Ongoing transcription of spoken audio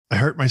I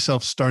hurt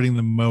myself starting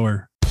the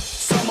mower.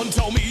 Someone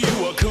told me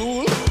you were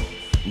cool,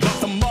 but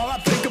the more I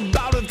think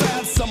about it,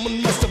 that someone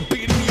must have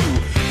beaten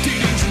you.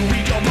 Didn't you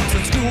read your books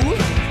at school?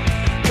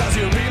 Cause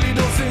you really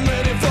don't seem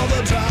ready for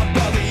the drop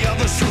of the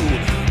other shoe.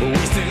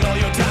 Wasting all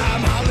your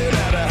time hollering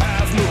at a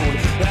half moon,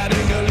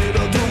 adding a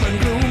little doom and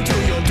gloom to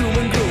your doom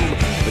and gloom.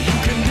 You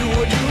can do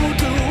what you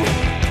do,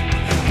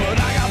 but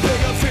I got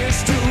bigger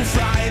fish to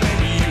fry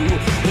than you,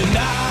 and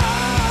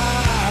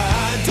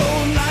I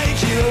don't like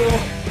you.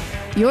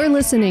 You're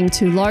listening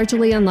to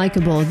Largely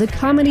Unlikable, the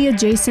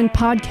comedy-adjacent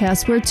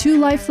podcast where two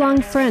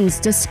lifelong friends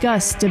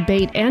discuss,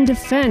 debate, and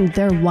defend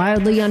their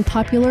wildly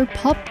unpopular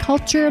pop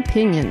culture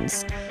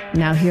opinions.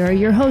 Now here are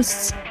your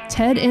hosts,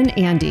 Ted and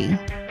Andy.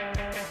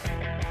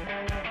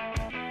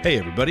 Hey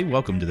everybody,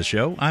 welcome to the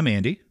show. I'm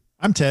Andy.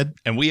 I'm Ted.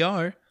 And we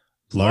are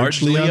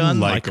Largely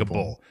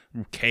Unlikable.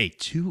 Okay,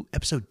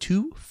 episode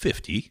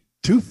 250.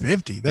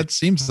 250. That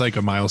seems like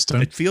a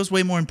milestone. It feels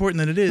way more important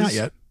than it is. Not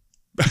yet.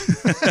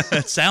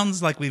 It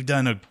sounds like we've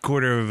done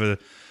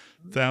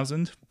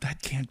 250,000.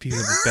 That can't be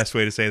the best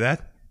way to say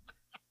that.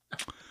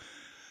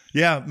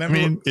 Yeah,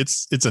 remember?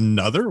 It's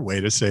another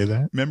way to say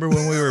that. Remember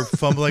when we were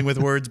fumbling with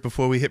words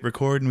before we hit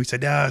record, and we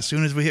said, as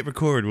soon as we hit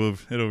record,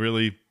 it'll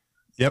really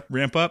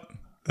ramp up.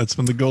 That's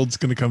when the gold's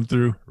going to come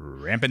through.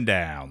 Ramping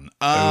down.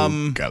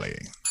 Golly.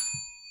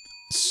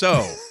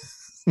 So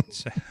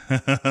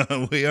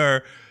we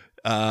are.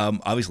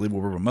 Obviously,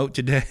 we're remote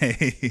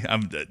today.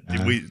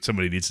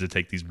 Somebody needs to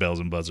take these bells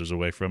and buzzers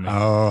away from me.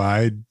 Oh,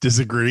 I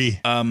disagree.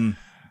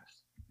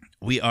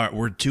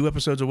 We're 2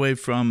 episodes away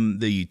from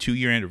the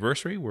 2-year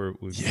anniversary. We're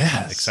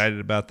excited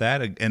about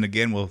that. And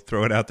again, we'll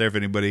throw it out there if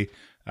anybody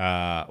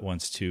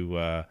wants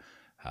to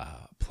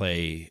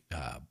play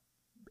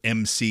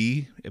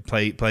MC,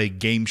 play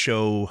game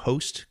show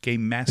host,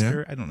 game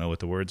master. Yeah. I don't know what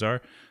the words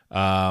are.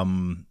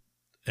 And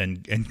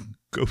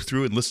go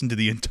through and listen to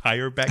the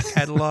entire back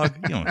catalog.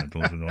 You don't have to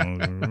listen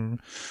to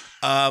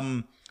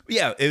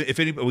if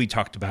anybody, we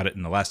talked about it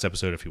in the last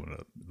episode, if you want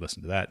to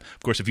listen to that. Of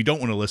course, if you don't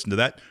want to listen to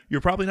that,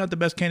 you're probably not the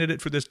best candidate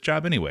for this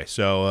job anyway.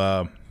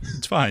 So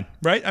it's fine,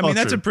 right? I mean,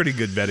 that's true. A pretty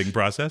good vetting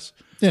process.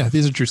 Yeah,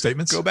 these are true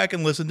statements. Go back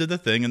and listen to the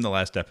thing in the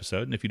last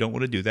episode. And if you don't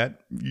want to do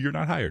that, you're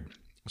not hired.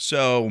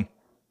 So...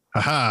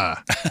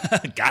 Aha.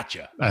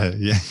 Gotcha.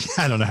 Yeah,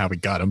 I don't know how we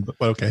got him, but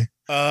okay.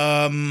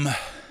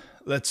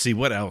 Let's see,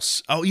 what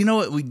else? Oh, you know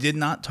what we did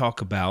not talk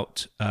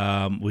about,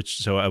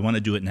 so I want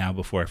to do it now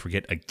before I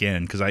forget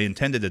again, because I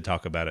intended to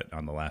talk about it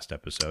on the last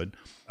episode.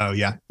 Oh,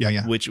 yeah.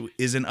 Which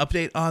is an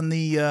update on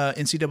the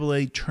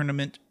NCAA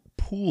tournament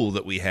pool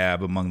that we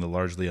have among the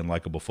largely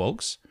unlikable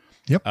folks.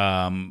 Yep.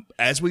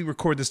 As we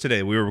record this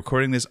today, we were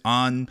recording this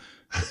on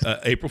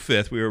April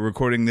 5th. We were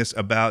recording this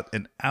about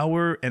an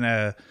hour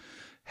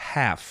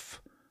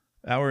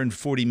and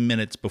 40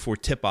 minutes before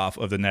tip-off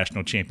of the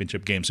national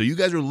championship game. So you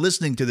guys are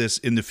listening to this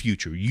in the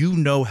future. You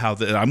know how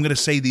I'm going to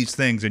say these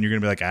things, and you're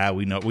going to be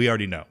like, we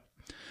already know.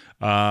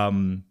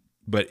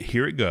 But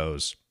here it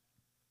goes.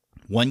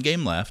 1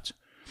 game left.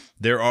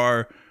 There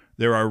are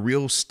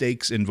real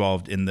stakes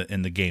involved in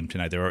the game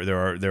tonight.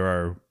 There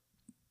are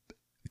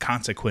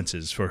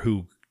consequences for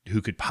who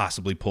could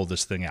possibly pull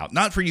this thing out.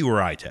 Not for you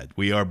or I, Ted.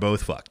 We are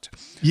both fucked.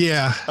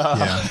 Yeah.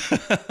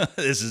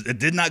 It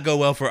did not go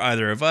well for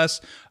either of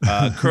us.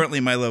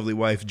 Currently, my lovely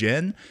wife,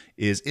 Jen,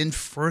 is in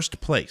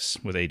first place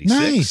with 86.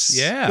 Nice.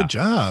 Yeah. Good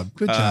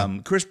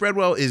job. Chris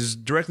Bredwell is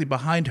directly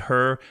behind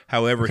her.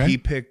 However, he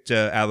picked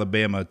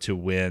Alabama to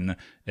win,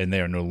 and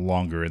they are no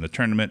longer in the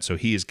tournament, so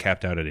he is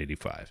capped out at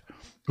 85.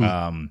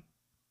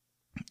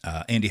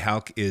 Andy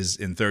Hauk is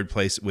in third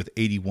place with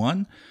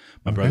 81.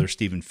 My brother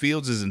Stephen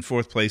Fields is in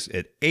fourth place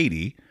at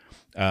 80.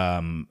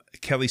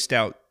 Kelly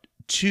Stout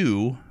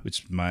 2,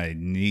 which is my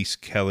niece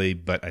Kelly,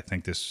 but I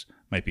think this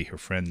might be her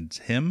friend's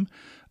him.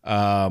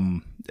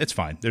 It's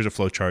fine. There's a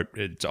flow chart.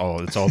 It's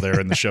all there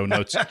in the show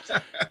notes.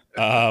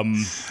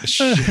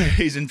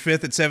 She's in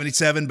fifth at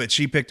 77, but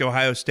she picked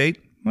Ohio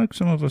State, like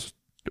some of us.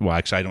 Well,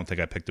 actually, I don't think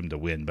I picked them to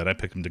win, but I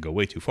picked them to go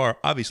way too far,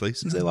 obviously,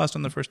 since they lost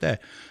on the first day.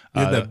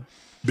 That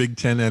Big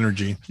Ten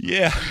energy.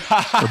 Yeah.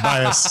 Or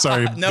bias.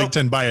 Sorry. Nope. Big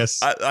Ten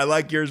bias. I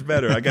like yours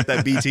better. I got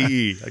that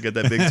BTE. I got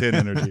that Big Ten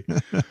energy.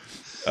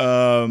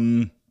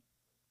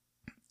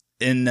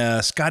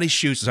 Scotty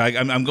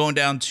Schussler, I'm going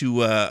down to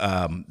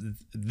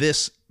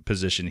this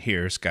position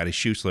here. Scotty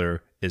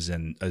Schussler is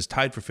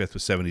tied for 5th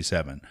with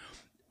 77.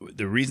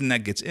 The reason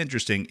that gets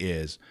interesting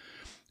is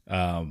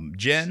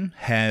Jen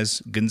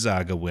has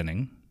Gonzaga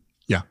winning.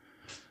 Yeah.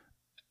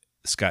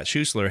 Scott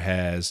Schussler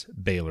has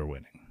Baylor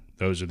winning.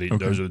 Those are the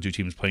 2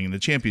 teams playing in the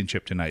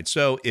championship tonight.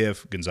 So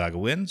if Gonzaga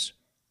wins,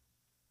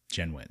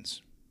 Jen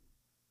wins.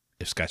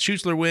 If Scott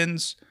Schussler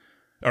wins,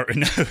 or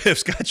if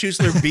Scott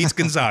Schussler beats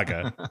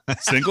Gonzaga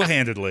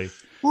single-handedly,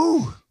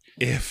 woo.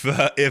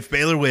 If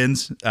Baylor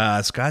wins,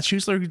 Scott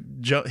Schussler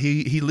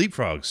he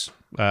leapfrogs.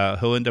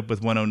 He'll end up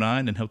with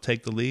 109, and he'll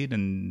take the lead,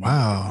 and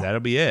that'll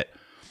be it.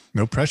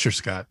 No pressure,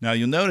 Scott. Now,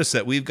 you'll notice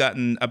that we've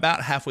gotten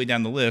about halfway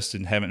down the list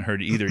and haven't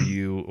heard either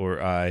you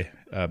or I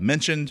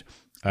mentioned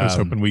I was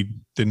hoping we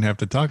didn't have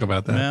to talk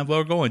about that. Well,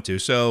 we're going to.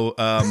 So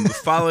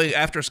following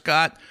after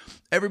Scott,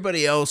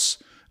 everybody else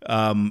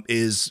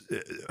is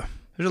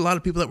there's a lot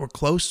of people that were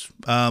close.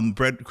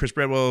 Chris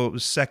Bradwell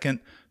was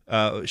second.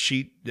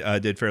 Sheet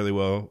did fairly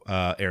well.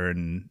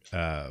 Aaron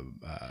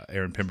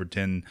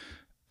Pemberton.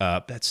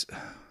 Aaron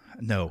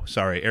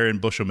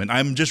Bushelman.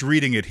 I'm just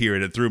reading it here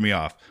and it threw me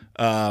off.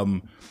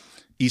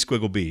 E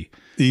Squiggle B.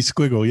 E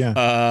Squiggle,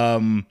 yeah.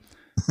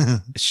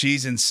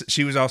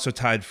 She was also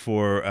tied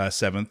for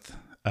 7th.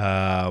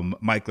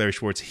 Mike Larry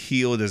Schwartz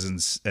Heald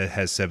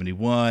has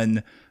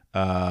 71.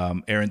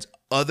 Aaron's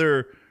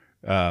other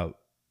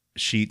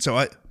sheet.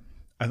 So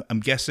I'm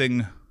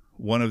guessing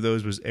one of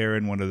those was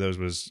Aaron. One of those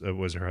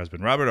was her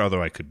husband Robert.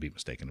 Although I could be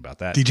mistaken about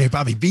that. DJ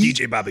Bobby B.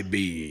 DJ Bobby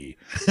B.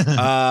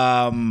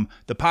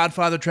 The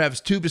Podfather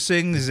Travis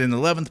Tubasing is in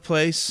 11th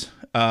place.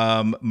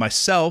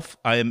 Myself,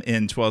 I am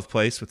in 12th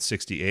place with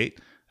 68.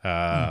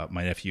 My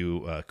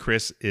nephew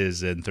Chris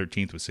is in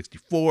 13th with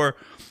 64.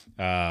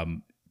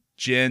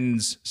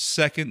 Jen's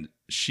second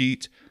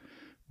sheet,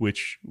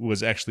 which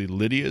was actually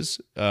Lydia's,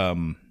 is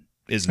in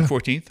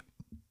 14th.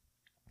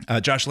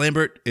 Josh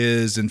Lambert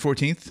is in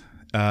 14th.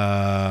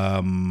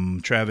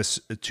 Travis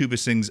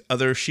Tubasing's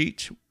other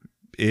sheet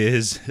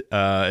is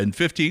in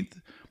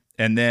 15th.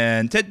 And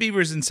then Ted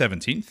Beaver's in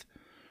 17th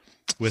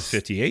with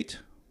 58.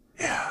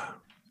 Yeah.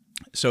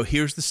 So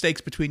here's the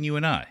stakes between you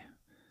and I.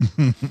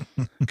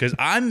 Because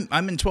I'm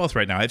in 12th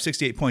right now. I have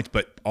 68 points,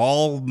 but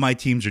all my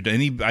teams are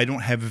done. I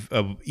don't have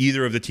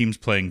either of the teams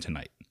playing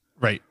tonight.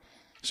 Right.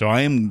 So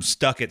I am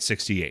stuck at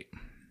 68.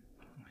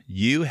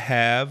 You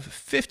have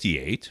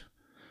 58,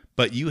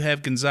 but you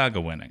have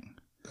Gonzaga winning.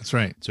 That's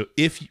right. So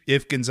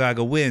if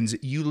Gonzaga wins,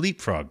 you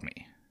leapfrog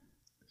me.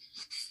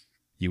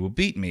 You will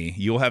beat me.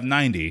 You'll have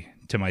 90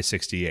 to my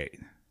 68.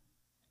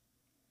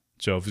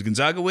 So if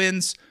Gonzaga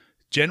wins,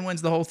 Jen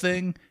wins the whole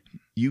thing.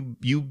 You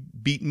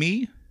beat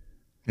me.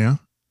 Yeah.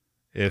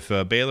 If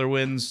Baylor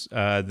wins,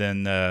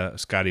 then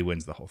Scotty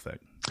wins the whole thing.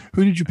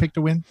 Who did you pick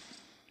to win?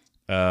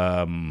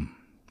 I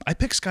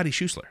picked Scotty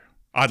Schusler.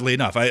 Oddly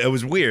enough, it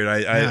was weird.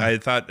 I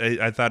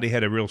thought he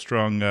had a real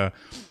strong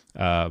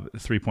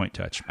 3-point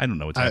touch. I don't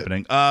know what's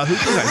happening. Who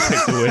did I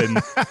pick to win?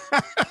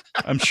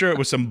 I'm sure it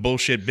was some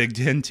bullshit Big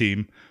Ten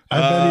team. I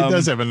bet he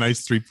does have a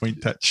nice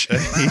 3-point touch.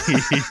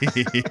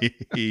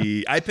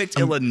 I picked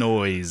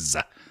Illinois.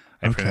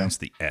 I pronounced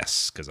the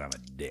S because I'm a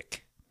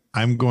dick.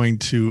 I'm going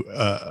to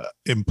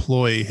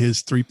employ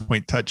his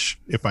 3-point touch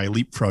if I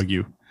leapfrog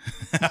you.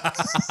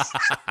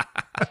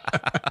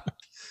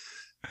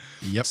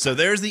 Yep. So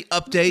there's the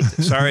update.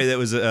 Sorry, that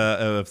was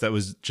if that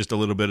was just a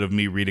little bit of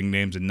me reading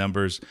names and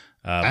numbers.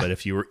 But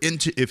if you were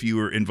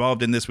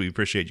involved in this, we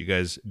appreciate you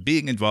guys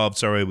being involved.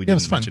 Sorry we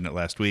didn't mention it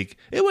last week.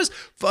 It was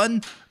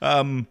fun.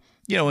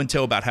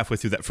 Until about halfway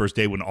through that first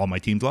day when all my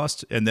teams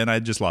lost, and then I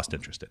just lost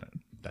interest in it.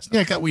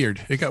 It got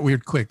weird. It got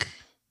weird quick,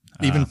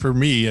 even for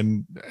me,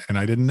 and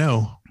I didn't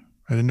know.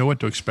 I didn't know what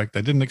to expect.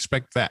 I didn't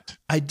expect that.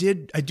 I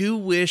do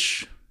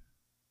wish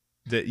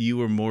that you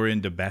were more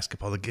into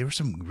basketball. Like, there were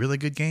some really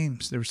good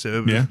games.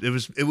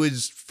 It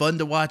was fun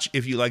to watch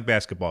if you like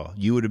basketball.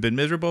 You would have been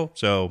miserable.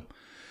 So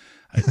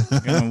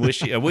I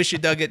wish you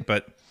dug it,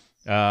 but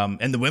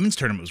and the women's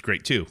tournament was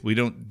great too. We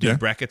don't do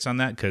brackets on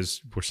that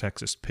because we're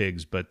sexist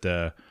pigs, but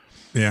they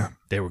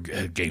were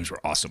good. Games were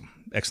awesome,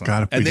 excellent.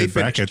 God, if we did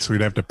brackets,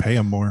 we'd have to pay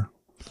them more.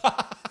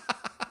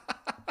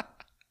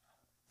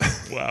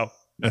 Wow,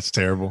 that's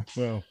terrible.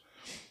 Wow.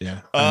 Yeah,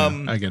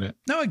 I get it.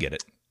 No, I get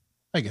it.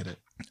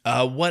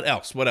 What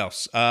else?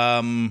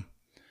 I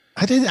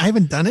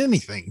haven't done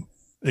anything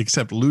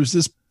except lose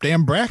this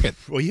damn bracket.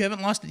 Well, you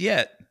haven't lost it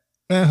yet.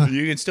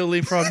 You can still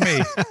leapfrog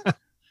me.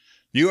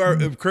 You are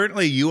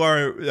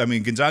I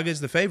mean, Gonzaga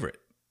is the favorite.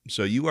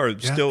 So you are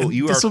still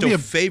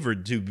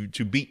favored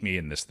to beat me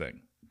in this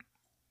thing.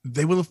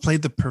 They will have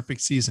played the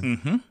perfect season.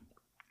 Mm-hmm.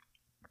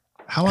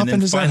 How often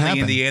does that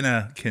happen?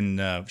 Indiana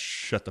can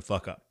shut the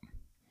fuck up.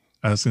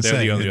 I was going to say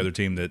they're the only other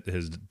team that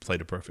has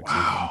played a perfect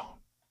season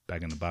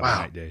back in the Bobby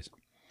Knight days.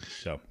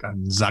 So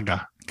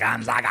Gonzaga. I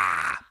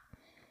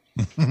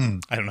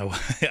don't know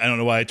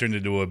why I turned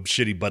into a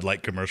shitty Bud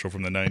Light commercial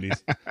from the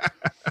 90s.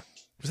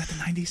 Was that the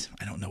 90s?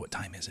 I don't know what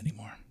time is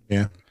anymore.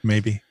 Yeah,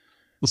 maybe.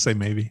 We'll say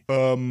maybe.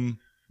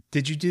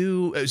 Did you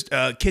do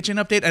kitchen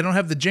update? I don't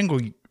have the jingle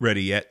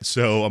ready yet,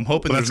 so I'm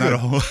hoping there's not a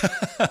whole...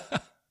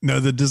 No,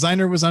 the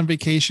designer was on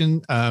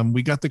vacation.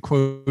 We got the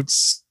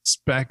quotes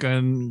back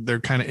on.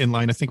 They're kind of in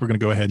line. I think we're going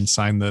to go ahead and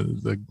sign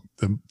the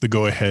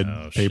go ahead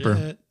paper.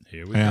 Shit.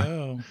 Here we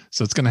go.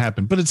 So it's going to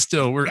happen, but it's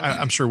still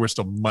I'm sure we're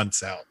still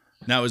months out.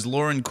 Now, is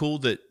Lauren cool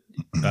that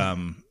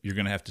you're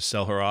going to have to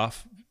sell her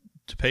off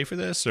to pay for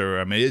this? Or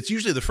I mean, it's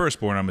usually the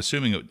firstborn. I'm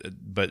assuming,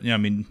 but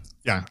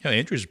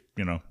Andrew's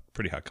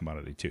pretty hot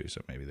commodity too. So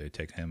maybe they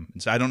take him.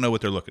 So I don't know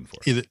what they're looking for.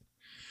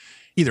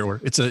 Either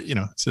or, it's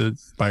a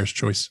buyer's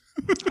choice.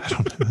 I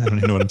don't even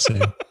know what I'm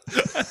saying.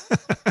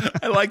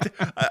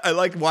 I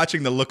like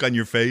watching the look on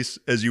your face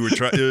as you were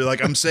trying.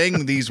 Like, I'm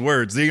saying these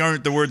words. They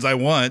aren't the words I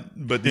want,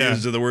 but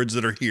these are the words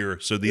that are here.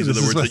 So these are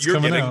the words that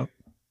you're getting. Out.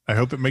 I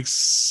hope it makes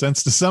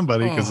sense to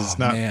somebody because it's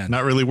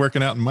not really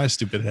working out in my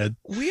stupid head.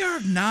 We are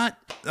not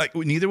like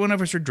neither one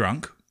of us are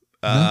drunk.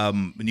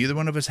 Neither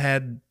one of us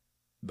had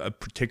a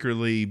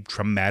particularly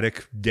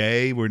traumatic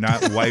day. We're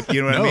not wiped,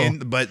 you know what I mean?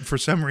 But for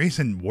some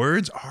reason,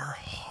 words are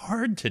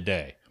hard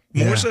today,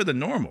 more so than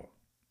normal.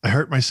 I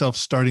hurt myself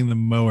starting the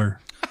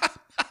mower.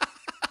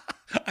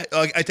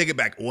 I take it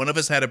back. One of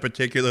us had a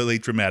particularly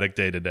traumatic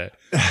day today.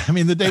 I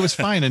mean, the day was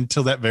fine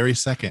until that very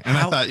second. And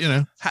I thought,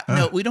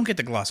 no, we don't get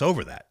to gloss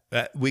over that.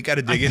 We got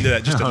to dig into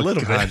that just a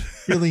little bit.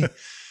 Really?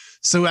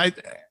 So I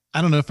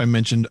don't know if I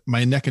mentioned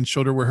my neck and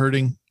shoulder were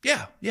hurting.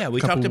 Yeah. We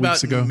talked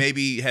about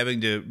maybe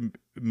having to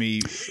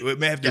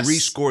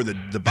rescore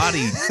the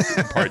body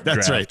part.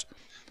 That's right.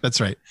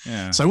 That's right.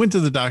 Yeah. So I went to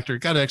the doctor,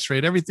 got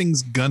x-rayed.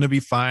 Everything's gonna be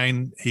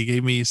fine. He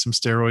gave me some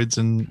steroids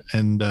and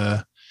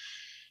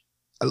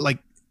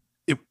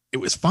it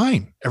was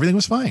fine. Everything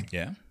was fine.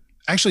 Yeah.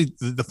 Actually,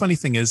 the funny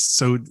thing is,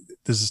 so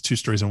this is two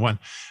stories in one.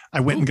 I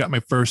went and got my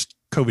first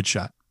COVID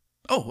shot.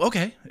 Oh,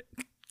 okay.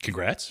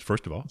 Congrats.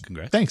 First of all,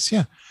 congrats. Thanks.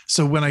 Yeah.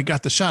 So when I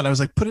got the shot, I was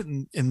like, put it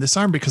in this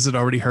arm because it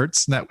already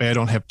hurts. And that way I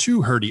don't have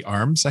two hurty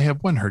arms. I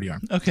have one hurty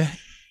arm. Okay.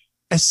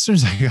 As soon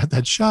as I got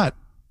that shot,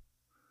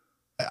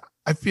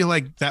 I feel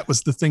like that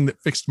was the thing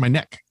that fixed my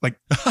neck. Like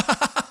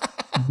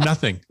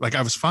nothing. Like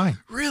I was fine.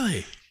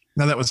 Really?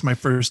 Now that was my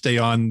first day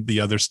on the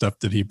other stuff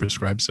that he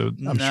prescribed. So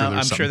I'm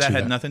sure that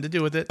had nothing to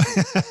do with it.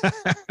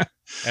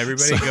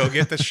 Everybody go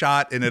get the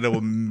shot and it'll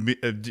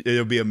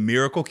be a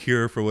miracle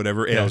cure for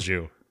whatever ails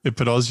you. It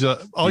put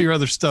all your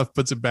other stuff,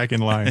 puts it back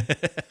in line.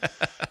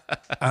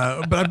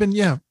 But I've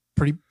been,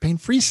 pretty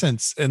pain-free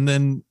since. And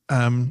then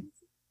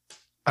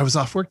I was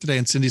off work today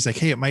and Cindy's like,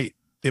 hey, it might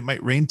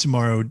rain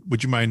tomorrow.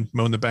 Would you mind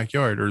mowing the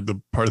backyard or the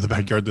part of the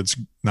backyard that's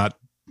not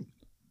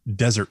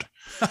desert?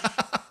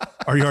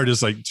 Our yard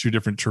is like two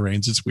different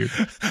terrains. It's weird.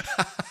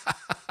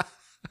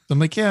 I'm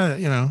like,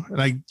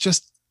 and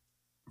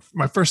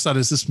my first thought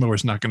is this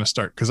mower's not going to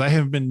start because I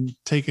haven't been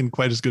taking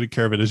quite as good a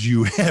care of it as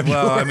you have.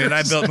 Well, yours. I mean,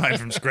 I built mine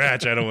from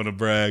scratch. I don't want to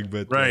brag,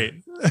 but right.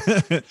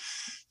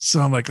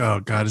 So I'm like, oh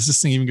God, is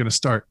this thing even going to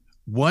start?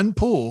 One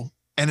pull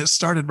and it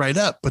started right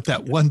up, but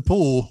that one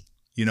pull.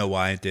 You know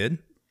why it did?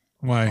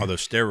 Why? All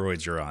those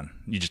steroids are on.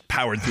 You just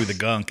powered through the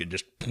gunk and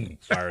just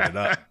fired it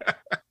up.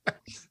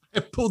 I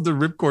pulled the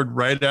ripcord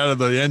right out of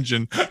the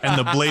engine, and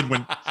the blade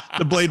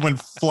went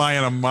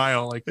flying a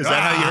mile. Like, is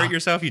that how you hurt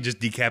yourself? You just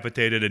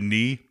decapitated a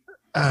knee?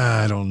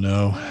 I don't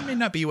know. That may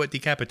not be what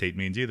decapitate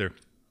means either.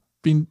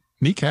 Being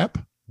kneecap?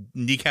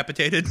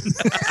 Decapitated?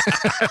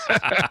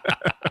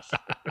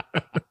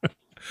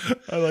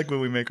 I like when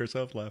we make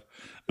ourselves laugh.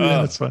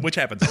 Yeah, that's fun. Which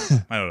happens.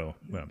 I don't know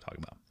what I'm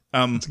talking about.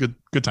 It's good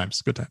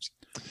times. Good times.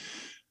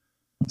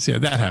 So yeah,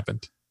 that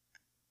happened,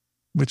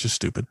 which is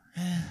stupid.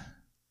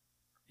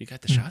 You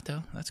got the shot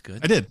though. That's good.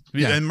 I did.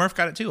 Yeah. And Murph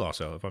got it too.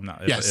 Also, if I'm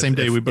not. Same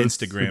day. We both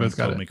Instagram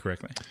told me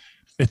correctly.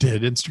 It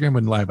did. Instagram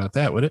wouldn't lie about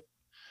that, would it?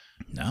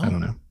 No. I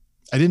don't know.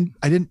 I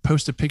didn't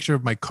post a picture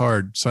of my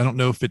card, so I don't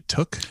know if it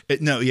took.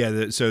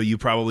 So you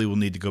probably will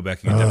need to go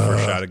back and get that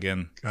first shot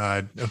again.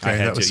 God. Okay.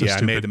 That was so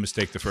stupid. I made the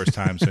mistake the first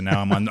time, so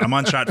now I'm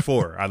on shot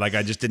 4.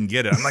 I just didn't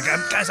get it. I'm like,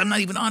 guys, I'm not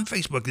even on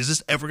Facebook. Is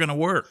this ever gonna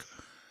work?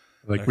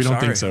 Like we don't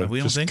think so. We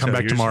don't think so. Come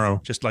back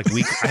tomorrow. Just like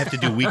I have to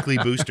do weekly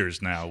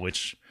boosters now,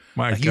 which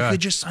you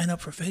could just sign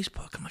up for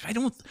Facebook. I'm like,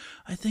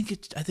 I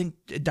think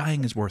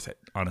dying is worth it.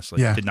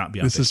 Honestly, to not be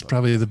on Facebook. This is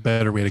probably the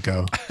better way to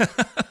go.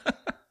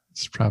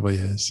 This probably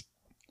is.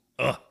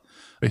 Ugh.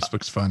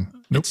 Facebook's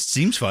fun. Nope. It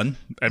seems fun.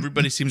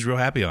 Everybody seems real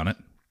happy on it.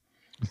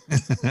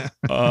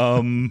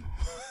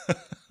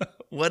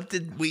 What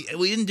did we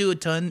didn't do a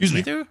ton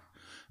either.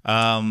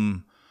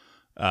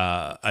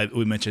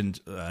 We mentioned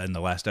in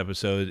the last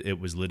episode it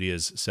was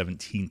Lydia's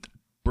 17th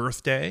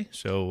birthday,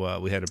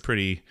 so we had a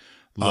pretty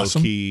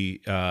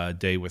low-key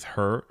day with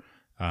her.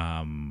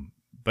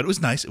 But it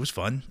was nice. It was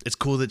fun. It's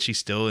cool that she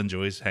still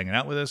enjoys hanging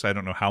out with us. I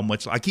don't know how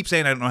much. I keep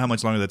saying I don't know how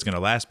much longer that's going to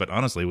last, but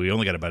honestly, we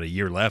only got about a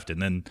year left,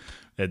 and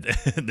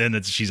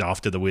then she's off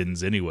to the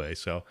winds anyway.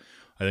 So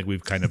I think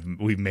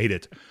we've made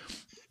it.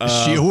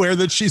 Is she aware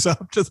that she's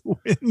off to the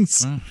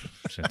winds?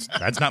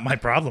 That's not my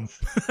problem.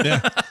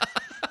 Yeah.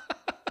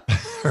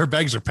 Her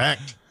bags are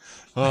packed.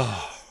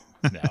 Oh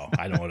no,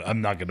 I don't.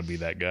 I'm not going to be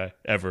that guy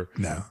ever.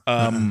 No.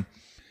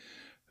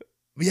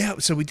 Yeah,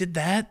 so we did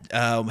that.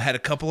 Had a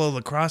couple of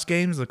lacrosse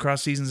games.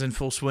 Lacrosse season's in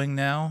full swing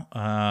now.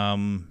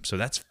 So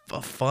that's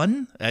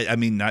fun. I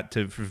mean, not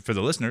for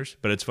the listeners,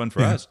 but it's fun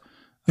for us.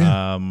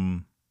 Yeah.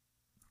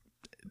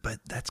 But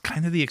that's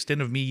kind of the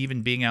extent of me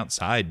even being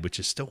outside, which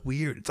is still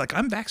weird. It's like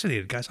I'm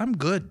vaccinated, guys. I'm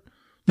good.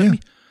 But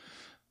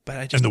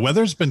and the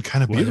weather's been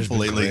kind of beautiful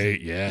lately.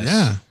 Great, yes.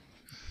 Yeah.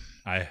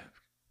 I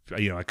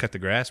cut the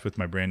grass with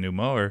my brand new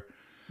mower.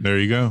 There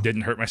you go.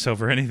 Didn't hurt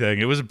myself or anything.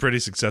 It was a pretty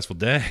successful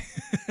day.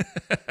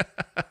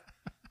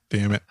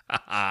 Damn it.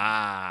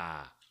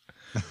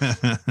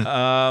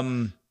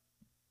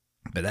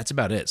 But that's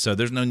about it. So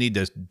there's no need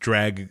to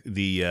drag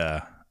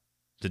the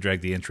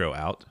intro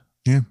out.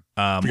 Yeah.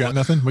 We got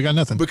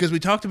nothing. Because we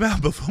talked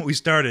about before we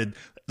started,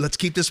 let's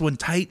keep this one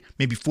tight,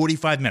 maybe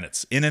 45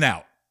 minutes in and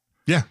out.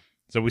 Yeah.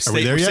 So we're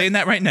there yet? saying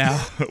that right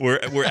now.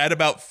 We're at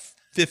about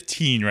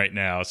 15 right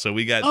now. So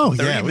we got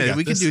 30 yeah, minutes.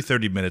 We can this. do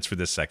 30 minutes for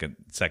this second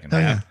Hell half.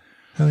 yeah.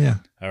 Hell yeah.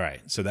 All right.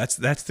 So that's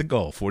the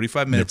goal.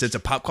 45 minutes. Yep. It's a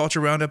pop culture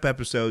roundup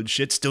episode.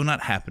 Shit's still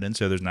not happening,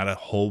 so there's not a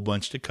whole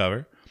bunch to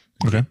cover.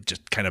 Okay.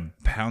 Just kind of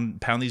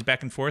pound these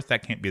back and forth.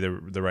 That can't be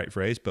the right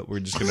phrase, but we're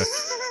just gonna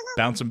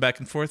bounce them back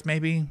and forth.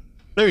 Maybe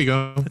There you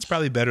go. that's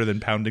probably better than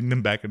pounding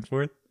them back and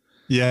forth.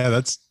 Yeah,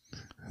 that's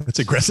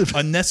aggressive.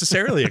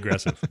 Unnecessarily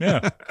aggressive.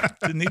 Yeah,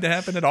 didn't need to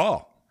happen at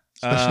all.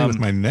 Especially with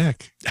my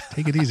neck.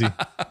 Take it easy.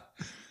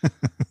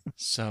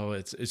 So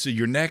it's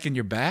your neck and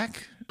your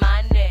back.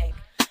 My neck.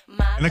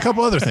 And a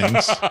couple other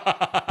things.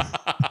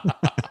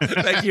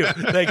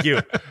 Thank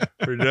you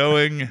for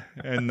knowing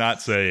and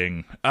not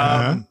saying.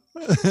 All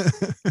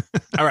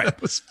right.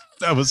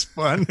 That was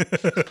fun.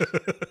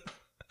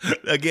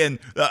 Again,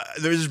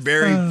 there's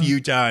very few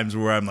times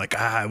where I'm like,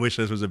 I wish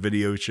this was a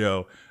video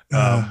show.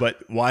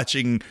 But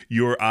watching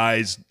your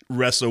eyes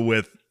wrestle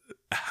with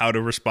how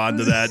to respond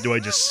to that. Do I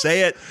just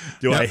say it?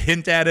 Do I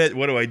hint at it?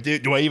 What do I do?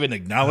 Do I even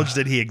acknowledge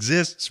that he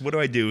exists? What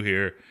do I do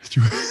here?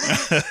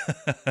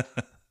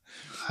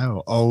 I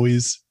will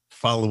always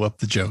follow up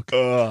the joke.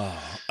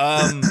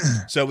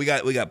 So we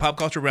got pop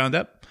culture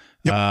roundup.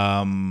 Yep.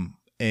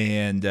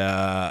 And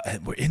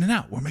we're in and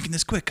out. We're making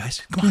this quick,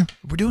 guys. Come on.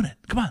 We're doing it.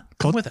 Come on.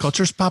 Come with us.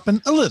 Culture's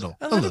popping a little.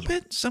 A little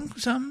bit. Some.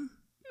 Some,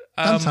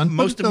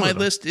 Most but of a my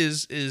little. list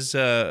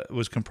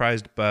was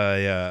comprised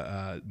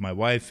by my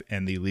wife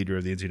and the leader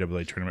of the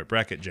NCAA tournament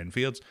bracket, Jen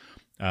Fields.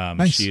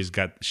 Nice. She's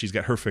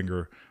got her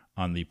finger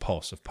on the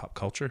pulse of pop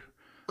culture.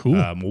 Cool.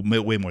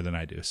 Way more than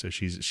I do. So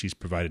she's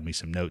provided me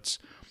some notes.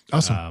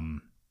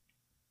 Awesome.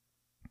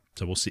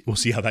 So we'll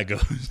see how that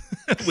goes.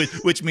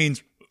 which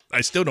means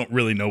I still don't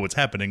really know what's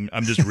happening.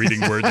 I'm just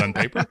reading words on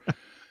paper.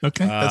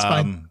 Okay, that's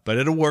fine. But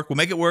it'll work. We'll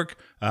make it work.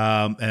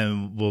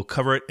 And we'll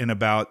cover it in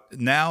about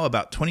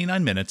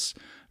 29 minutes,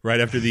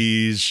 right after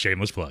these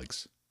shameless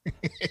plugs.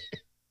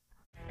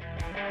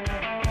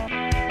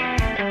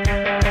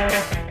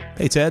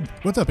 Hey, Ted.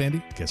 What's up,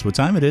 Andy? Guess what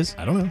time it is?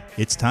 I don't know.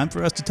 It's time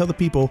for us to tell the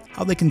people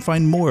how they can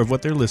find more of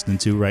what they're listening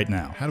to right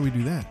now. How do we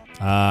do that?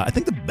 I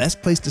think the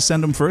best place to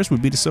send them first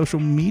would be to social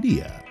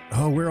media.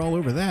 Oh, we're all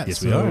over that. Yes,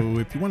 so we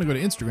are. if you want to go to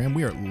Instagram,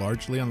 we are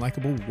largely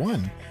unlikable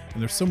 1.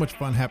 And there's so much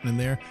fun happening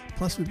there.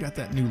 Plus, we've got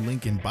that new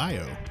link in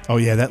bio. Oh,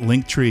 yeah, that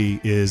link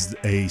tree is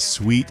a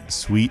sweet,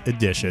 sweet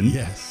addition.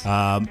 Yes.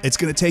 It's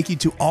going to take you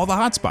to all the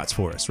hotspots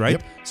for us, right?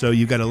 Yep. So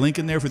you've got a link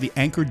in there for the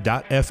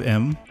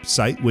anchor.fm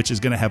site, which is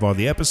going to have all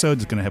the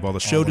episodes. It's going to have all the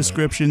show All of it.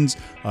 descriptions.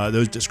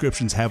 Those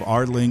descriptions have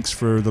our links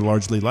for the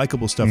largely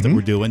likable stuff Mm-hmm. that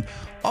we're doing.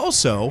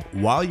 Also,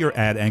 while you're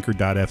at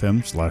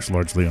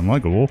anchor.fm/largely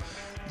unlikable,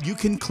 you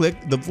can click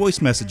the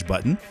voice message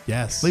button.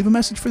 Yes. Leave a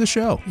message for the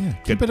show. Yeah,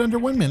 keep it under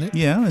 1 minute.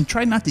 Yeah, and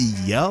try not to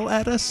yell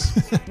at us.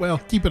 Well,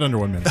 keep it under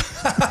 1 minute.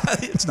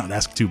 It's not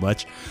asked too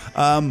much.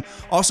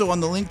 Also on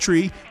the link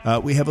tree,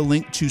 we have a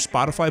link to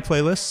Spotify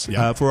playlists.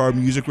 Yeah. For our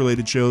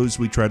music-related shows,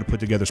 we try to put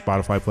together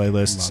Spotify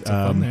playlists. Lots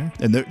of fun there.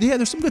 And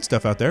there's some good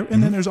stuff out there.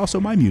 And then there's also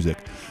my music.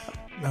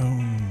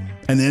 Oh.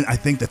 And then I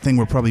think the thing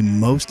we're probably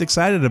most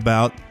excited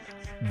about,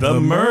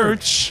 the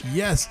merch.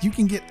 Yes, you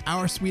can get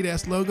our sweet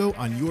ass logo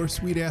on your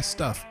sweet ass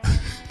stuff.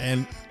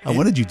 And I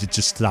wanted you to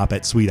just stop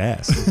at sweet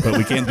ass, but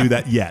we can't do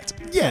that yet.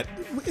 yeah,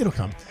 it'll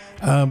come.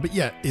 But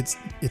yeah, it's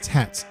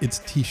hats, it's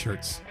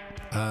t-shirts,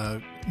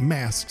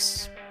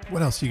 masks.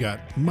 What else you got?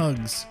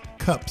 Mugs,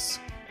 cups,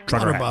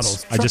 Trucker water hats.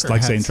 bottles. I just trucker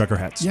like saying hats. trucker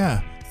hats.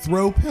 Yeah,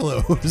 throw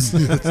pillows.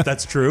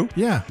 That's true.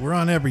 Yeah, we're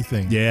on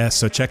everything. Yeah,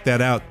 so check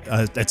that out.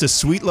 That's a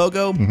sweet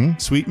logo,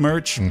 sweet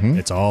merch.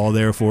 It's all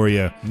there for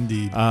you.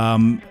 Indeed.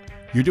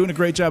 You're doing a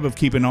great job of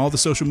keeping all the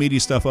social media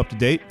stuff up to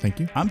date. Thank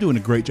you. I'm doing a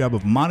great job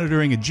of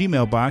monitoring a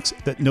Gmail box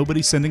that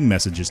nobody's sending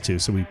messages to.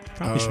 So we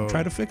probably should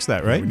try to fix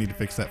that, right? We need to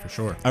fix that for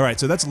sure. All right,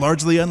 so that's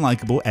largely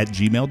unlikable at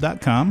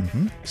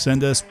gmail.com.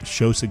 Send us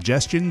show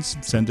suggestions,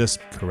 send us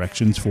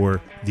corrections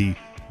for the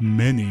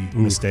many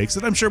mistakes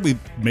that I'm sure we've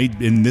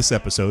made in this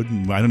episode.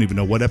 I don't even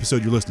know what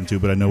episode you're listening to,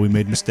 but I know we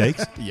made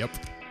mistakes. Yep.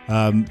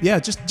 Yeah,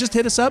 just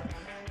hit us up.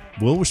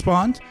 We'll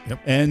respond. Yep.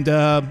 And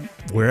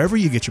wherever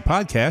you get your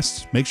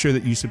podcasts, make sure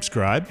that you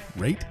subscribe,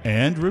 Rate.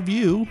 and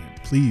review.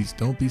 Please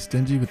don't be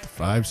stingy with the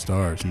 5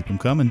 stars. Keep them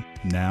coming.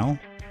 Now,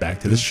 back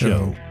to the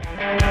show.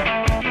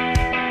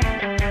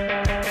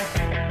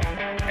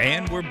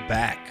 And we're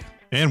back.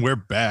 And we're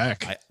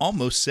back. I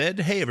almost said,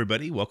 hey,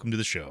 everybody, welcome to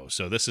the show.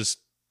 So this is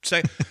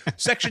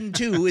section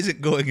 2 isn't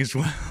going as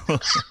well.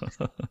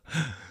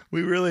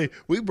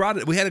 We brought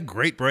it. We had a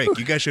great break.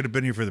 You guys should have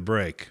been here for the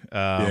break.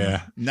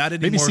 Yeah. Not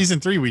anymore. Maybe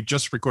season 3, we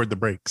just record the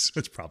breaks.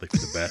 That's probably for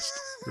the best,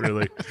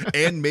 really.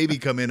 And maybe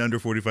come in under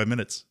 45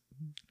 minutes.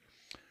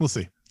 We'll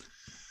see.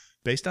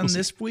 Based on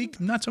this week,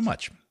 not so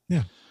much.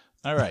 Yeah.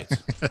 All right.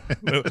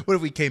 What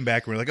if we came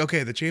back and we're like,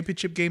 okay, the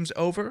championship game's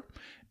over,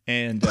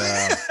 and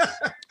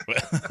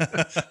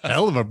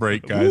Hell of a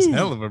break, guys. Ooh.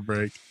 Hell of a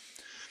break.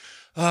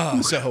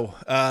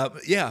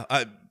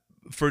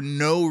 For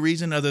no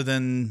reason other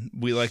than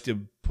we like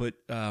to put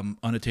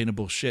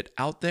unattainable shit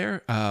out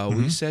there,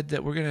 we said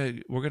that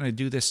we're gonna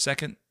do this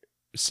second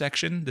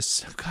section.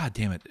 This, God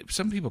damn it.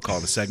 Some people call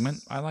it a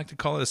segment. I like to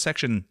call it a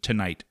section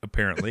tonight,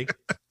 apparently.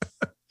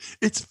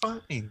 It's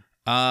fine.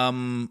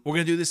 We're going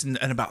to do this in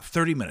about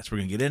 30 minutes. We're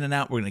going to get in and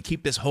out. We're going to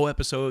keep this whole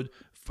episode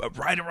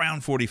right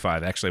around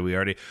 45. Actually, we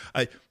already,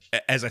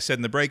 as I said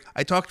in the break,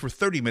 I talked for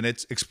 30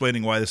 minutes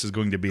explaining why this is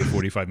going to be a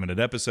 45-minute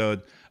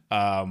episode.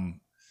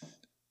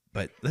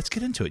 But let's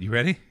get into it. You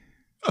ready?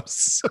 I'm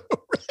so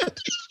ready.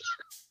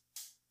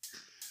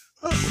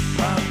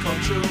 Pop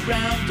culture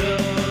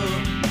roundup.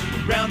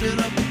 Rounding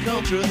up the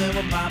culture, then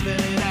we're popping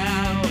it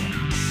out.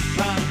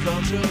 Pop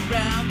culture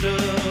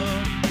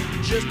roundup.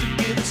 Just to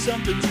give us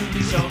something to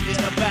be talking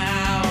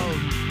about.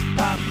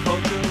 Pop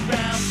culture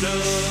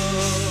roundup.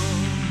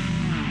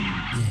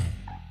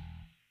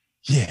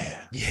 Yeah.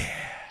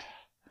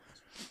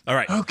 All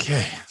right.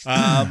 Okay.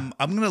 I'm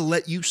gonna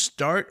let you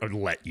start, or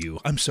let you.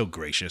 I'm so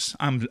gracious.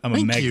 I'm a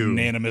Thank you.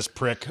 magnanimous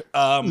prick.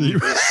 Well, you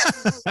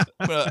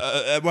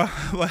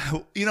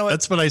know what?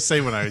 That's what I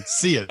say when I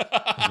see it.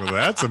 Well,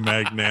 that's a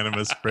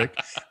magnanimous prick.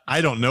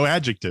 I don't know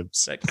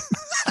adjectives.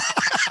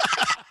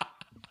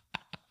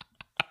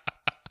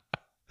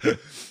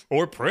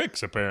 Or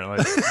pricks,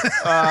 apparently.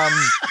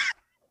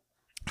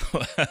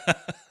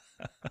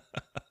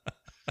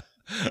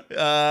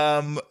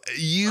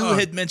 You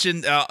had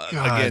mentioned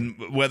again,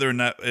 whether or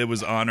not it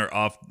was on or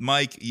off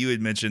mic, you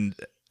had mentioned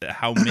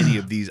how many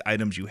of these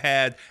items you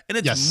had, and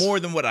it's more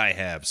than what I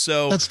have.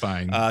 So that's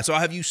fine. So I'll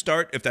have you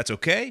start if that's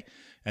okay,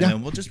 and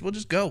then we'll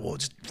just go. We'll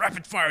just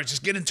rapid fire.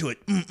 Just get into it.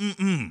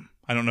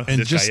 I don't know who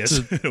And this guy just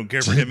is. I don't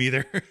care for him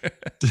either.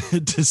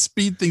 To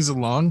speed things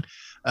along,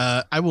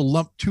 I will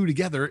lump two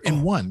together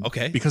in one.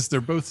 Okay. Because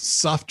they're both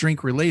soft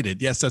drink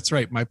related. Yes, that's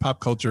right. My pop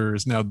culture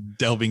is now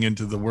delving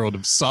into the world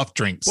of soft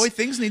drinks. Boy,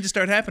 things need to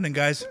start happening,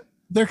 guys.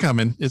 They're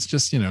coming. It's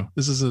just,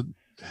 this is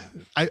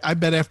I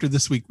bet after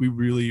this week,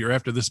 or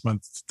after this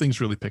month,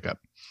 things really pick up.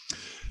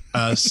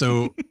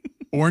 So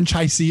Orange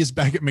High C is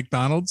back at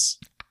McDonald's.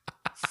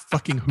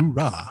 Fucking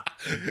hoorah.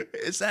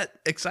 Is that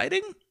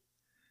exciting?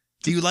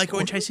 Do you like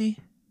Orange High C?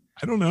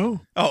 I don't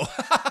know. Oh.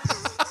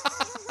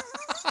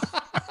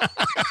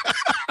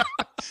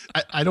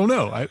 I don't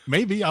know.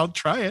 Maybe I'll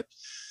try it.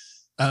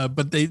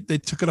 But they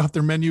took it off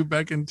their menu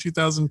back in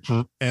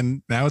 2000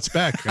 and now it's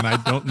back. And I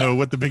don't know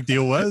what the big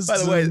deal was. By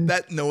the way,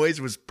 that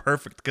noise was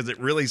perfect because it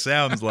really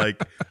sounds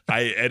like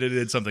I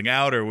edited something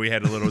out or we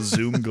had a little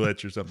Zoom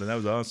glitch or something. That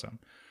was awesome.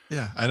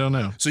 Yeah, I don't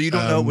know. So you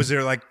don't know, was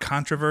there like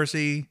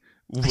controversy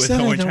with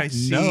Orange High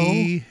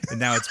C and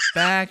now it's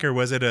back, or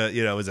was it a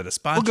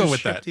sponsorship we'll go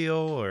with that. deal?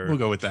 Or we'll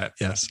go with that.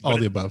 Yes, all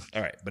the above.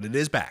 All right, but it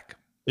is back.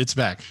 It's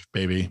back,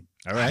 baby.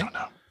 All right. I don't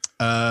know.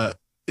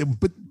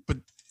 But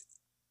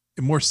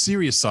in more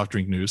serious soft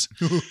drink news,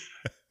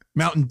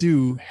 Mountain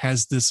Dew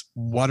has this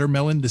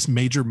watermelon, this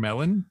major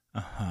melon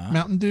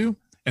Mountain Dew,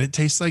 and it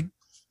tastes like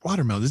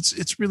watermelon.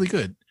 It's really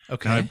good.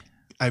 Okay.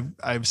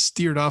 I've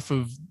steered off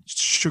of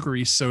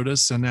sugary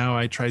sodas, so now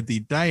I tried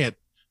the diet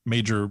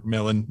major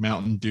melon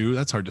Mountain Dew.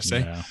 That's hard to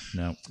say.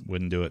 No,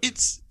 wouldn't do it.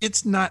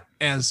 It's not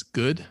as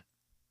good,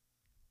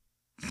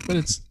 but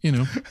it's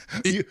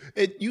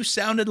you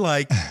sounded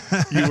like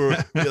you were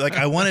like,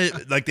 I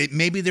wanted, like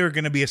maybe they were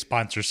going to be a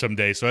sponsor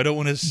someday, so I don't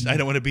want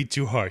to be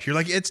too harsh. You're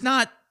like, it's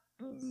not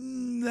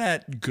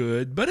that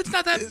good, but it's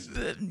not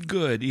that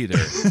good either.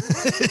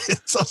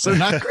 It's also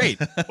not great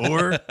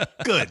or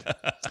good.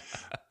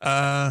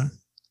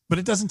 But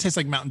it doesn't taste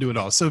like Mountain Dew at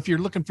all. So if you're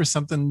looking for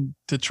something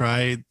to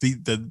try,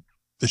 the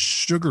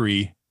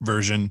sugary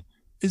version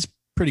is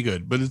pretty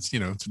good, but it's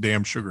it's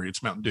damn sugary.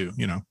 It's Mountain Dew.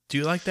 Do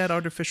you like that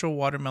artificial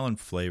watermelon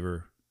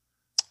flavor?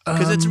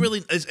 Because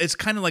it's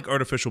kind of like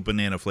artificial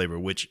banana flavor,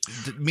 which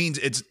means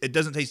it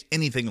doesn't taste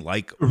anything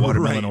like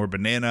watermelon or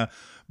banana,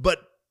 but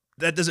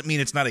that doesn't mean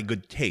it's not a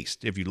good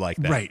taste if you like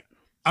that. Right.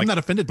 I'm not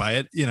offended by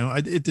it.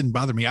 It didn't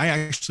bother me. I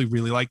actually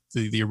really like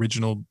the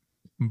original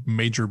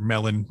major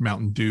melon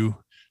Mountain Dew.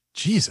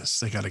 Jesus,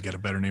 they got to get a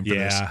better name for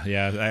this.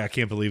 Yeah. I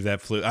can't believe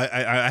that flew.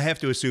 I have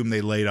to assume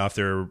they laid off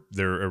their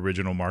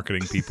original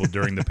marketing people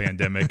during the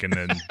pandemic, and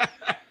then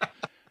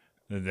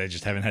they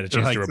just haven't had a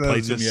chance to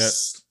replace them yet.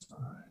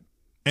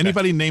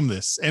 Anybody name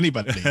this?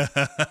 Anybody?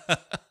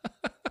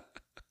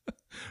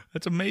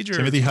 That's a major.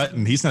 Timothy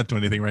Hutton. He's not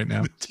doing anything right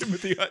now.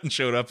 Timothy Hutton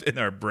showed up in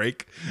our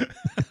break.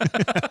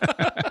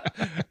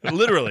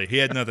 Literally, he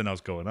had nothing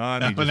else going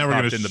on. He just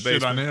popped in the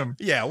basement. On him.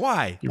 Yeah,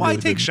 why? You why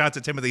really take didn't. shots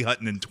at Timothy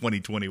Hutton in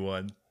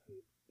 2021?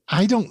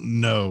 I don't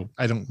know.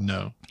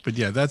 But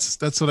yeah, that's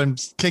what I'm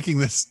kicking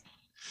this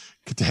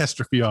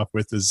catastrophe off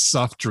with is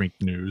soft drink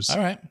news. All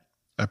right.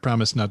 I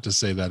promise not to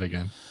say that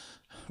again.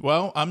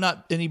 Well, I'm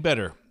not any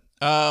better.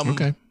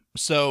 Okay.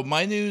 So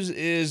my news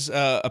is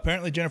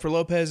apparently Jennifer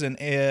Lopez and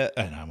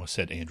I almost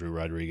said Andrew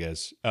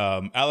Rodriguez,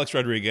 Alex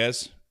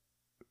Rodriguez,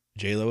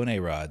 J-Lo and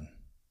A-Rod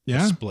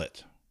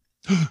split.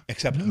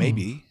 Except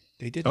maybe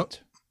they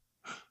didn't.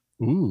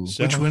 Ooh,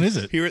 So which one is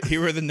it?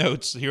 Here are the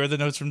notes. Here are the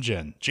notes from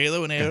Jen.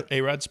 J-Lo and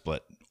A-Rod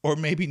split, or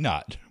maybe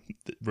not.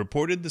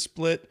 Reported the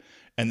split,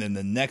 and then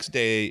the next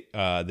day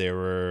they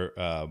were.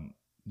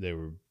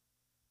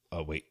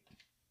 Oh wait,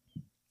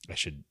 I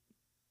should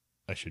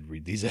should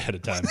read these ahead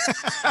of time.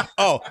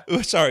 Oh,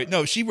 sorry.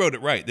 No, she wrote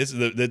it right. That's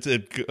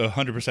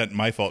 100%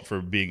 my fault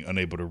for being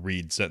unable to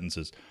read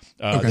sentences.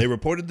 They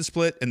reported the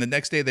split, and the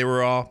next day they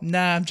were all,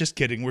 "Nah, I'm just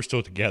kidding. We're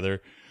still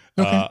together."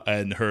 Okay.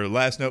 And her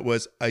last note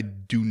was, "I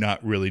do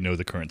not really know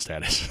the current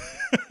status."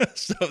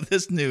 So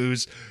this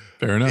news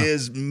Fair enough.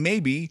 is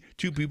maybe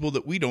two people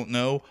that we don't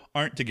know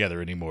aren't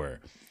together anymore.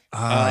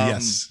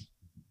 Yes.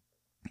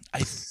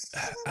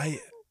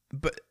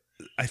 But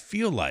I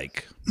feel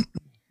like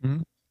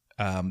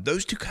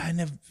those two kind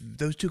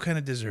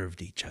of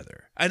deserved each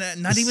other,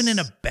 and not even in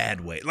a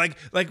bad way. Like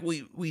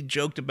we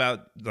joked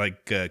about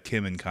like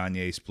Kim and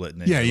Kanye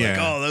splitting. Yeah. Like,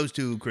 oh, those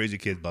two crazy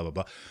kids, blah blah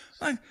blah.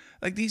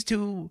 Like these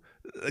two,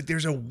 like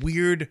there's a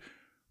weird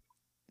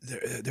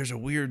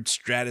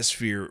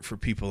stratosphere for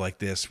people like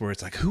this where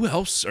it's like, who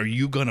else are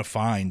you gonna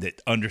find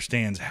that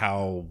understands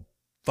how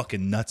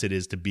fucking nuts it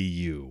is to be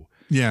you?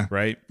 Yeah.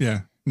 Right.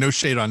 Yeah. No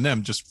shade on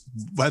them. Just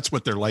that's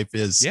what their life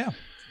is. Yeah.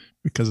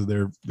 Because of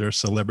their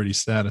celebrity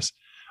status.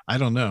 I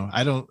don't know.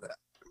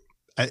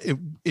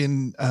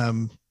 In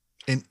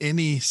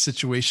any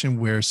situation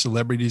where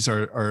celebrities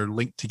are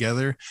linked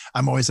together,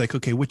 I'm always like,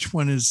 okay, which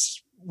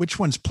one's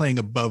playing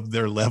above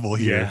their level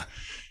here? Yeah.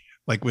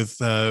 Like with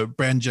Brad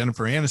and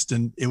Jennifer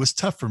Aniston, it was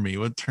tough for me.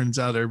 Well, it turns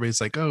out everybody's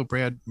like, oh,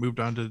 Brad moved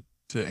on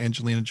to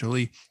Angelina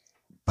Jolie.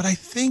 But I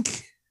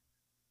think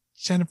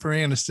Jennifer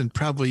Aniston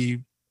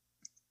probably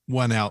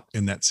won out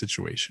in that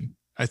situation.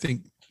 I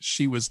think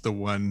she was the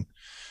one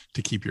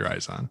to keep your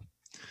eyes on.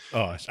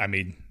 Oh, I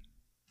mean,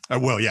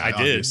 well, yeah, I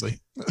did. Obviously.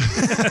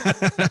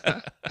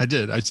 I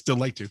did. I'd still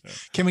like to.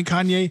 Kim and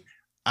Kanye,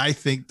 I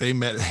think they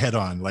met head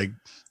on. Like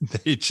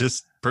they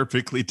just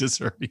perfectly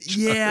deserve each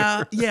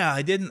other. Yeah.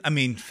 I didn't. I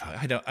mean,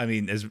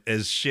 as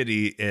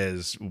shitty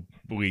as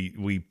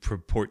we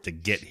purport to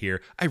get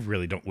here, I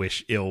really don't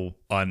wish ill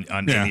on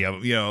any of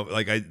them. You know,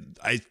 like I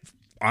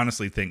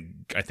honestly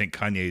think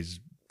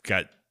Kanye's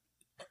got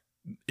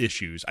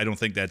issues. I don't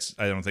think that's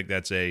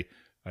a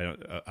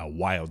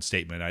wild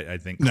statement. I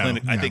think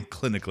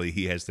clinically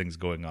he has things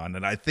going on,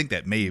 and I think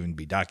that may even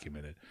be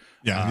documented.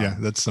 Yeah,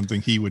 that's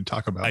something he would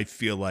talk about. I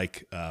feel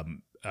like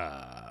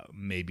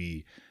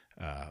maybe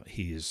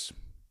he's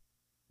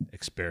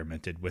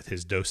experimented with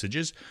his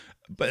dosages,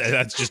 but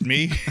that's just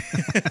me.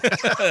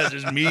 That's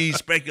just me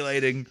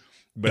speculating.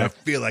 But I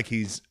feel like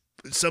he's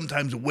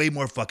sometimes way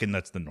more fucking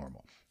nuts than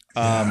normal.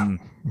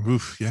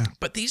 Yeah.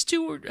 But these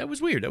two that was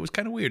weird. That was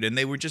kind of weird. And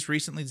they were just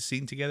recently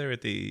seen together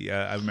at the,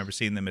 I remember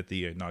seeing them at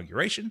the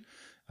inauguration.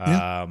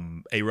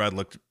 A-Rod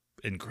looked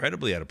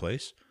incredibly out of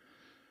place.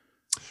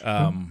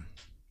 I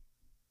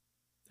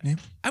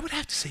would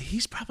have to say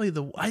he's probably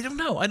I don't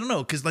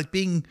know. Cause like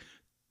being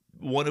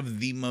one of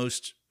the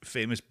most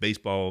famous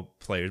baseball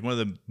players, one of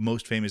the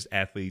most famous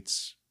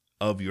athletes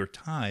of your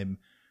time.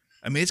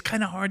 I mean, it's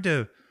kind of hard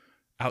to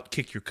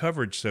outkick your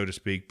coverage, so to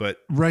speak, but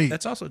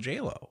that's also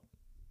J-Lo.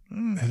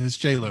 It is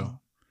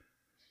J-Lo,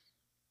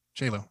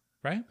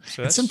 right?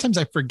 So and sometimes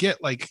I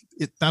forget, like,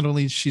 it not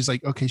only she's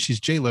like, okay, she's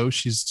J-Lo,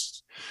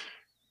 she's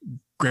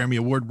Grammy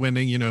Award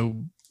winning,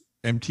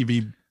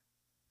 MTV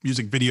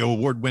Music Video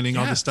Award winning,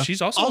 all this stuff.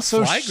 She's also a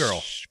fly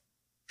girl.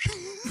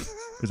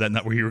 Is that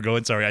not where you were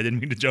going? Sorry, I didn't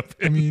mean to jump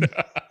in. I mean,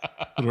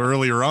 a little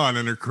earlier on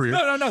in her career.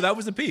 No. That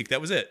was the peak. That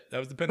was it. That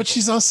was the pinnacle. But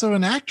she's also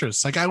an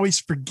actress. Like I always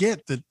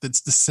forget that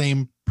it's the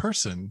same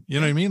person.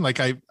 You know what I mean? Like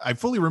I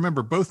fully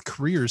remember both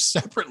careers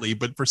separately,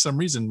 but for some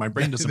reason my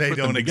brain doesn't. They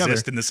don't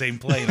exist in the same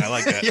plane. I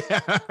like that.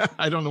 Yeah,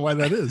 I don't know why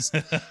that is.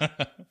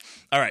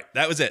 All right,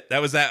 that was it.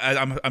 That was that.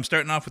 I'm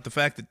starting off with the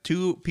fact that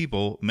two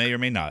people may or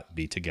may not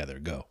be together.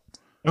 Go.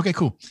 Okay,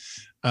 cool.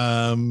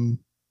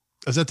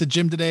 I was at the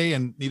gym today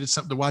and needed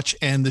something to watch,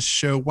 and the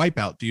show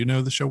Wipeout. Do you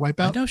know the show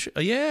Wipeout? I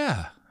know.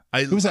 Yeah.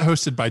 Who was that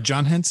hosted by?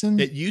 John Henson?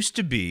 It used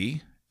to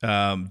be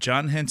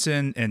John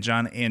Henson and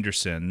John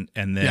Anderson,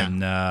 and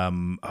then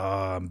I'm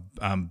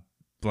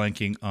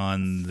blanking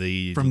on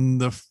the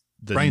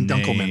Brian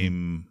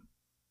Dunkelman.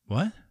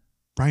 What?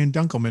 Brian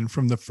Dunkelman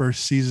from the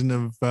first season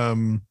of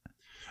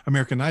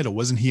American Idol.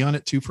 Wasn't he on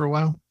it too for a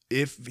while?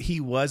 If he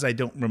was, I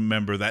don't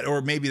remember that,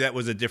 or maybe that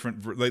was a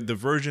different, like the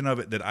version of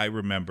it that I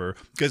remember.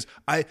 Because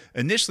I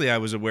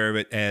was aware of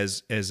it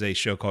as a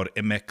show called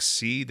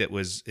MXC. It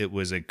was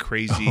a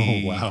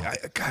crazy. Oh wow!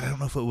 I don't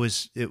know if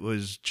it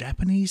was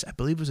Japanese. I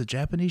believe it was a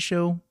Japanese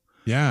show.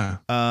 Yeah.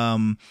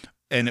 And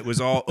it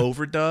was all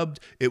overdubbed.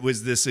 It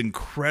was this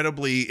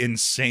incredibly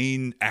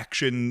insane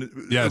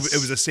action. Yes. It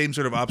was the same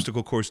sort of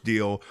obstacle course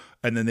deal,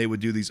 and then they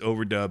would do these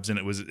overdubs, and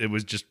it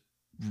was just.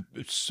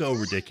 It's so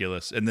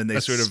ridiculous, and then they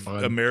sort of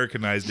fun.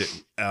 Americanized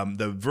it.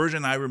 The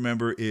version I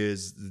remember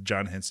is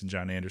John Henson,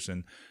 John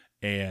Anderson,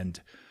 and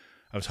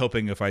I was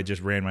hoping if I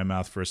just ran my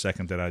mouth for a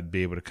second that I'd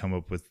be able to come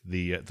up with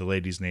the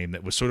lady's name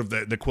that was sort of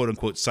the quote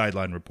unquote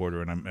sideline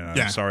reporter, and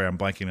I'm sorry I'm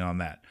blanking on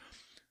that.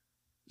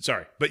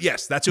 Sorry, but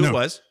yes, that's who it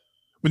was.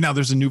 But now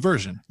there's a new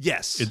version.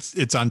 Yes,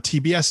 it's on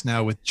TBS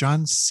now with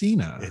John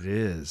Cena. It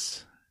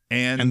is,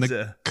 and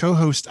the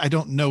co-host, I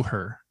don't know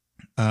her.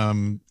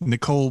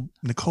 Nicole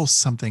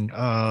something.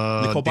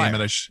 Nicole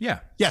Byer.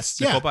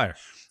 Yes. Nicole Byer.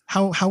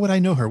 How would I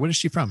know her? What is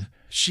she from?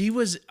 She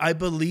was, I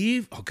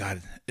believe, oh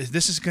God,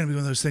 this is going to be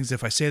one of those things.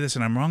 If I say this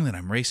and I'm wrong, then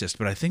I'm racist,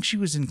 but I think she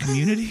was in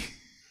Community.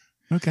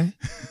 Okay.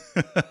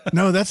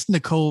 No, that's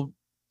Nicole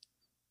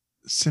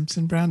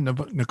Simpson Brown.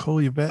 Nicole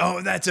Yvette.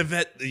 Oh, that's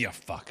Yvette. Yeah,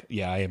 fuck.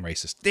 Yeah, I am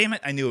racist. Damn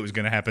it. I knew it was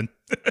going to happen.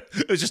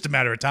 It was just a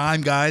matter of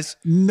time, guys.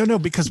 No,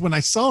 because when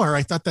I saw her,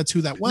 I thought that's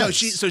who that was. No,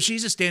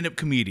 she's a stand-up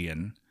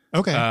comedian.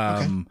 Okay.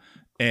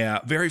 Yeah,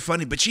 very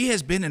funny, but she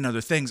has been in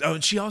other things. Oh,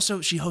 and she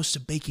hosts a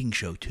baking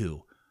show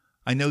too.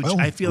 I know. Oh,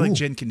 I feel like ooh.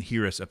 Jen can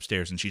hear us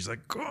upstairs, and she's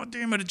like, "God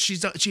damn it!"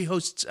 She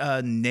hosts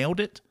Nailed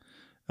It,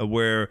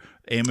 where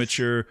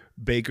amateur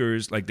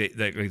bakers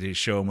they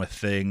show them a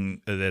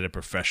thing that a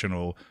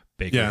professional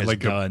baker has like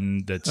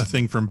done. That's a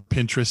thing from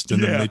Pinterest,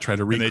 and then they try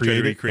to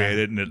recreate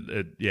it.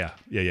 And yeah.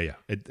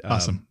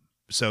 Awesome.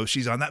 So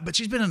she's on that, but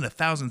she's been in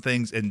 1,000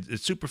 things, and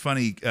it's super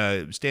funny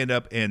stand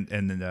up.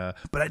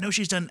 But I know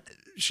she's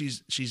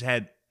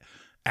had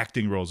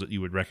acting roles that you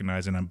would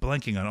recognize, and I'm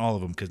blanking on all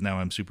of them because now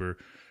I'm super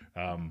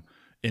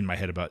in my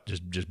head about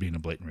just being a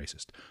blatant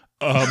racist.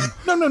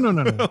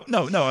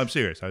 No, I'm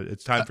serious.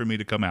 It's time for me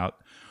to come out.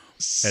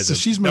 So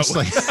she's most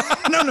like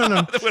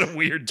no. What a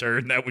weird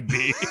turn that would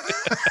be.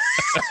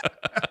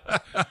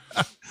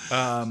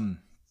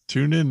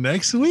 Tune in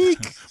next week.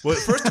 Well,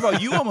 first of all,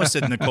 you almost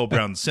said Nicole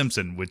Brown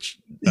Simpson, which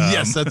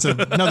yes, that's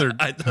another.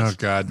 Oh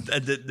God,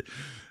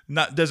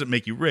 doesn't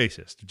make you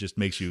racist. It just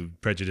makes you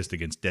prejudiced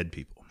against dead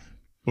people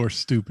or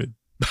stupid.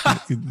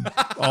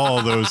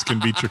 All those can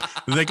be true.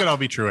 They could all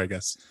be true, I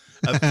guess.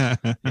 Yeah.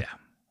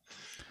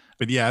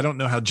 But yeah, I don't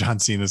know how John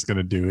Cena's going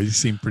to do. He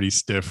seemed pretty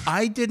stiff.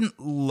 I didn't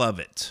love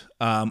it.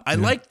 I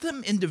liked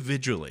them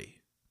individually.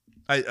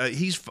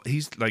 He's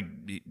like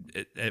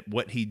at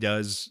what he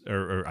does,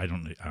 or I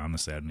don't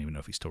even know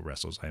if he still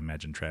wrestles. I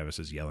imagine Travis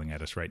is yelling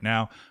at us right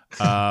now.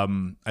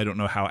 I don't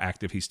know how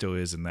active he still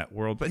is in that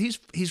world, but he's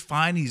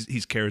fine. He's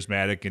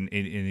charismatic and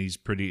he's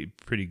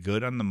pretty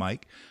good on the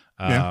mic.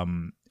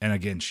 And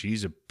again,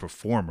 she's a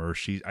performer.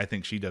 I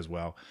think she does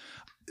well.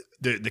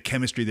 The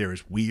chemistry there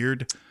is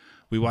weird.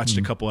 We watched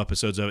a couple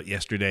episodes of it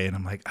yesterday, and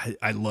I'm like,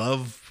 I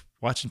love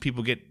watching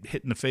people get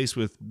hit in the face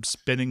with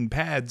spinning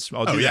pads.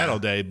 I'll do that all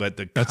day. But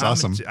that's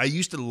awesome. I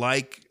used to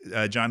like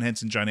John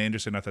Henson, John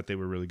Anderson. I thought they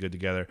were really good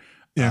together.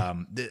 Yeah.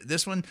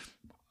 This one,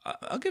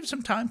 I'll give it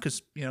some time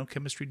because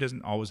chemistry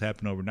doesn't always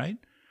happen overnight.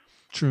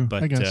 True,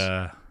 but I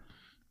guess.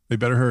 They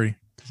better hurry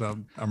because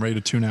I'm ready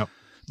to tune out.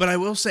 But I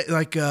will say,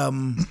 like,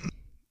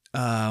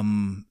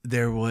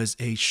 there was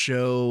a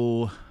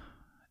show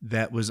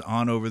that was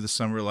on over the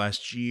summer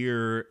last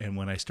year, and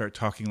when I start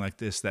talking like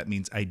this, that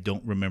means I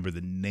don't remember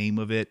the name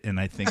of it, and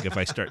I think if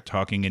I start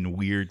talking in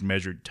weird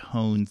measured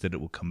tones that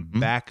it will come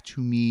back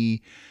to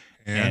me,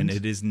 and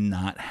it is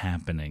not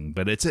happening.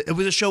 But it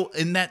was a show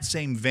in that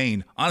same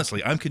vein.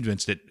 Honestly, I'm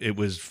convinced that it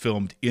was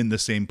filmed in the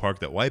same park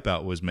that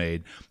Wipeout was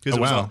made,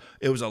 because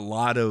it was a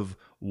lot of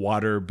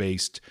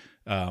water-based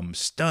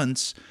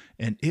stunts,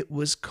 and it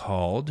was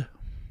called...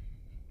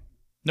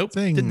 Nope,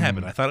 didn't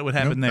happen. I thought it would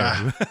happen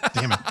there.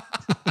 Damn it.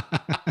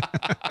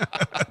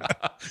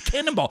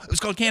 Cannonball. It was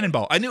called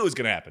Cannonball. I knew it was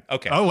going to happen.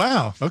 Okay. Oh,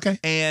 wow. Okay.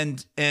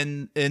 And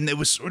it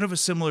was sort of a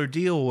similar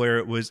deal where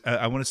it was,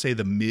 I want to say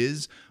The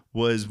Miz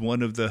was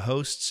one of the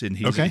hosts, and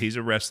he's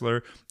a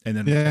wrestler. And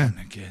then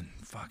again,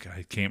 fuck,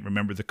 I can't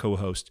remember the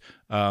co-host.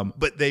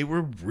 But they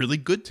were really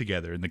good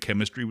together, and the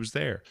chemistry was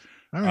there.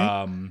 All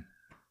right.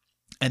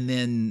 And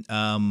then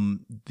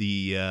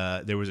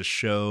there was a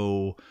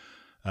show...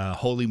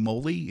 Holy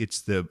Moly!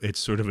 It's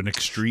sort of an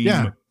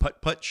extreme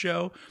putt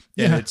show,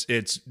 and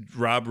it's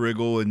Rob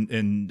Riggle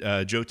and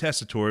Joe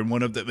Tessitore, and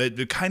one of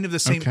the kind of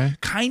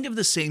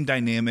the same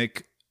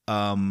dynamic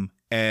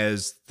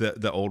as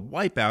the old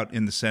Wipeout,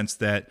 in the sense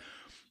that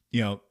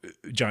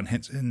John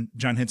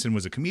Henson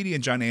was a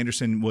comedian, John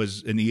Anderson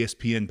was an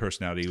ESPN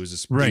personality. He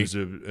was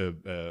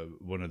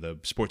one of the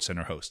Sports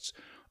Center hosts.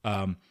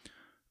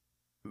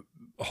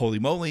 Holy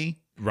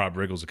Moly! Rob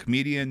Riggle's a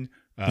comedian.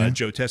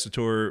 Joe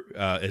Tessitore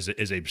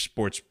is a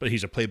sports, but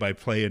he's a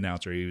play-by-play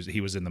announcer.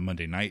 He was in the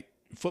Monday Night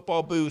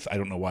Football booth. I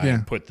don't know why I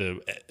put the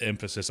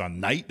emphasis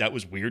on night. That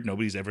was weird.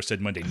 Nobody's ever said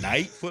Monday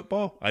Night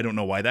Football. I don't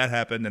know why that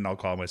happened, and I'll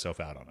call myself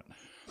out on it.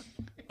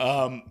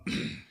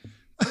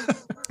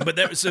 But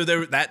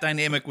that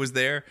dynamic was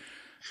there.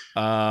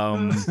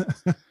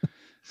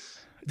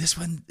 This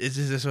one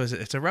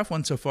it's a rough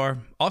one so far.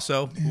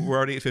 Also, we're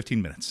already at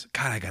 15 minutes.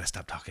 God, I gotta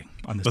stop talking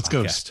on this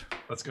podcast.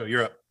 Let's go.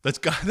 You're up. Let's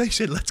go. They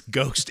said let's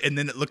ghost, and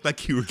then it looked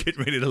like you were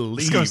getting ready to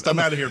leave. Let's ghost. I'm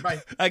out of here.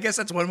 Bye. I guess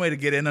that's one way to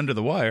get in under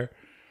the wire.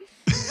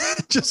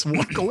 Just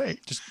walk away.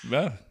 Just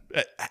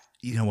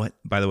you know what?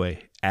 By the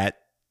way, at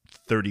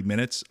 30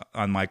 minutes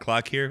on my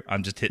clock here,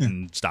 I'm just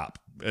hitting stop.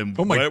 And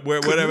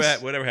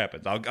whatever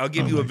happens, I'll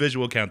give you a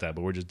visual countdown,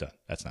 but we're just done.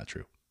 That's not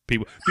true.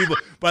 People.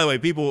 By the way,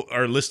 people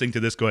are listening to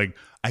this going,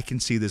 I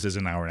can see this as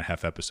an hour and a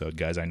half episode,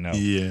 guys. I know.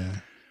 Yeah.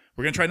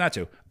 We're gonna try not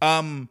to.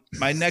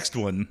 My next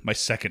one, my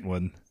second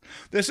one.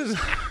 This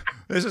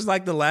is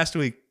like the last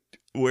week.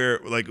 where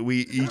like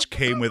we each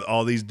came with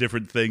all these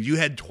different things. You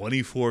had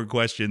 24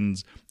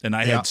 questions and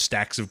I had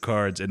stacks of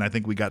cards, and I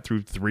think we got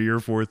through 3 or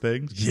 4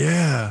 things.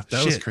 Yeah,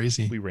 that was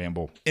crazy. We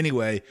ramble.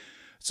 Anyway,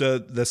 so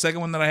the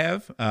second one that I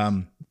have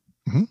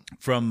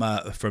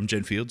from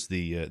Jen Fields,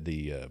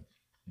 the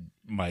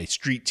my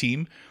street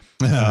team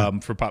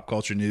for pop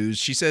culture news.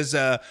 She says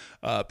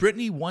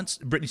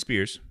Britney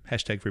Spears,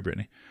 hashtag free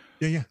Britney.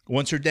 Yeah.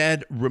 Wants her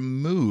dad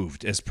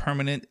removed as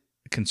permanent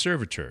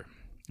conservator.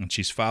 And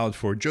she's filed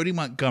for Jody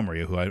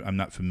Montgomery, who I'm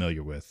not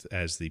familiar with,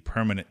 as the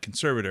permanent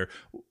conservator,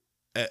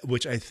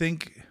 which I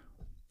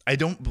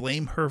don't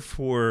blame her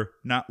for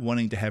not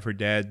wanting to have her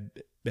dad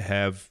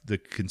have the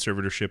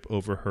conservatorship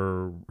over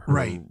her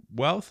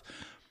wealth.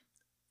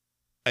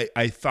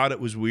 I thought it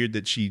was weird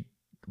that she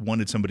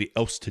wanted somebody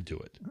else to do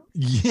it.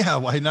 Yeah,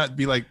 why not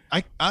be like,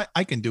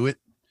 I can do it.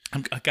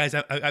 Guys,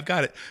 I've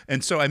got it.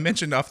 And so I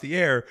mentioned off the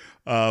air,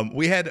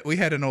 we had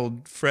an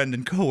old friend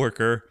and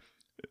coworker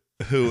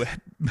who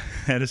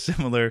had a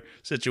similar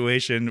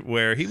situation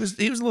where he was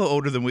a little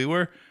older than we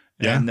were,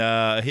 and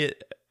I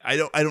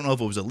don't know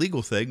if it was a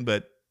legal thing,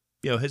 but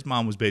his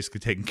mom was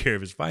basically taking care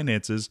of his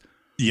finances.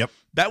 Yep,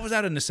 that was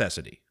out of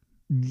necessity.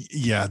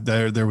 Yeah,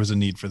 there was a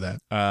need for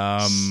that.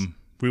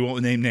 We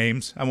won't name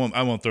names. I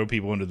won't throw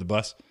people under the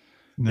bus.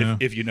 No.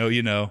 If you know,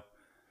 you know.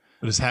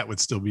 But his hat would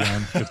still be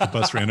on if the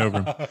bus ran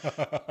over him.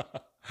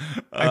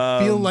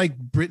 I feel like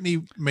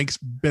Britney makes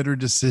better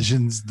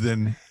decisions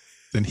than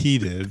he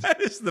did. That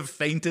is the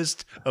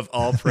faintest of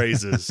all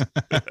praises.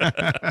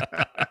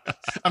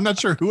 I'm not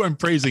sure who I'm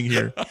praising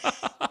here.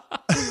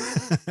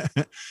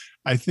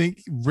 I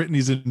think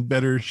Britney's in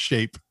better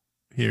shape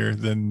here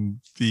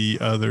than the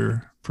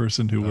other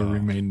person who will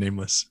remain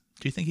nameless.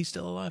 Do you think he's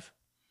still alive?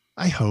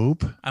 I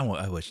hope.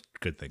 I wish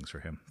good things for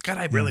him. God,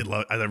 I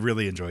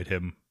really enjoyed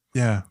him.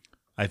 Yeah.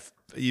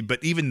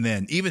 But even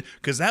then,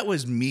 because that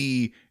was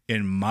me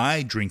in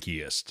my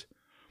drinkiest.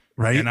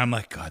 Right. And I'm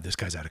like, God, this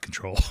guy's out of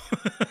control.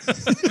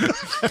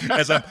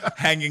 As I'm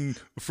hanging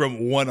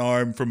from one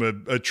arm from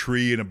a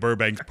tree in a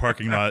Burbank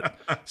parking lot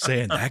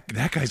saying,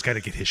 that guy's got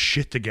to get his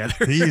shit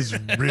together. He's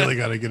really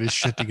got to get his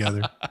shit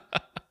together.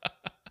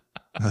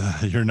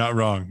 You're not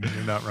wrong.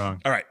 You're not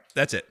wrong. All right.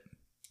 That's it.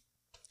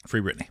 Free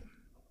Britney.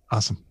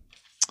 Awesome.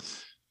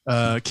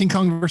 King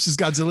Kong versus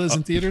Godzilla is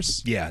in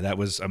theaters. Yeah, that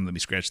was. Let me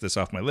scratch this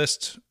off my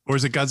list. Or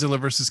is it Godzilla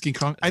versus King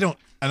Kong? I don't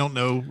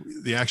know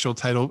the actual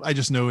title. I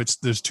just know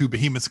there's 2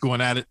 behemoths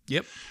going at it.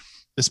 Yep.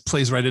 This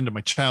plays right into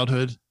my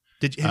childhood.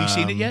 Have you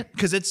seen it yet?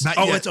 Because it's not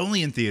yet. It's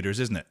only in theaters,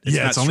 isn't it?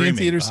 It's only in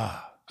theaters.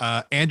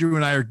 Andrew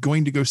and I are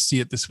going to go see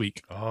it this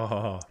week.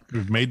 Oh,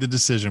 we've made the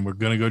decision. We're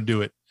going to go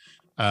do it.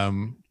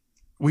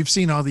 We've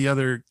seen all the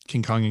other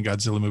King Kong and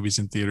Godzilla movies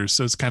in theaters,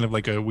 so it's kind of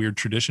like a weird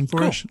tradition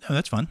for us. No,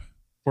 that's fun.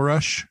 For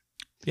us.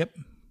 Yep.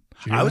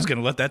 I was going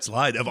to let that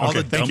slide. Of all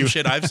the dumb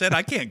shit I've said,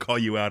 I can't call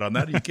you out on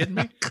that. Are you kidding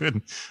me?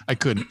 I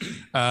couldn't.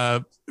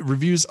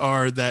 Reviews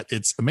are that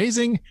it's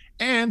amazing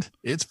and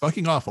it's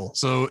fucking awful.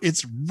 So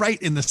it's right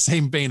in the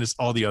same vein as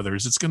all the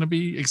others. It's going to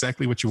be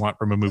exactly what you want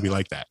from a movie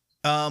like that.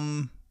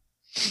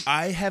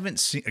 I haven't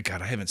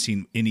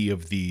seen any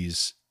of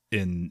these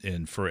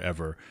in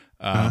forever.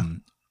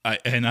 And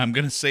I'm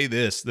going to say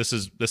this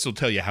will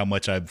tell you how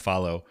much I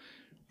follow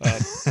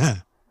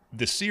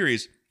the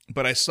series.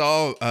 But I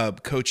saw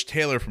Coach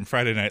Taylor from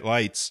Friday Night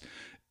Lights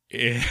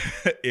in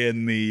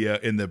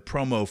the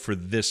promo for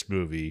this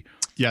movie.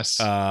 Yes,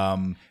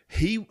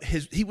 he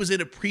was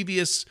in a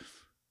previous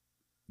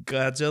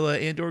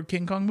Godzilla and/or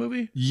King Kong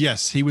movie.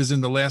 Yes, he was in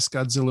the last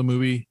Godzilla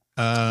movie.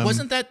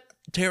 Wasn't that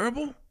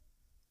terrible?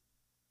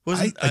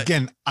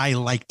 I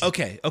liked it.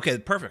 Okay,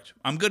 perfect.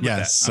 I'm good with that.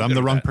 Yes, I'm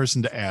the wrong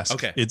person to ask.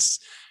 Okay, it's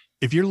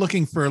if you're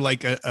looking for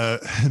like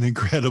an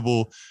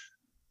incredible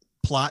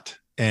plot.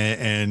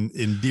 And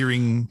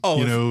endearing,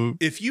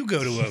 if you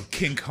go to a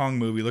King Kong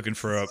movie looking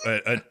for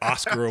an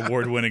Oscar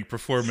award-winning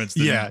performance,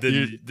 then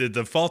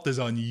the fault is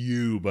on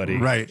you, buddy.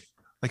 Right?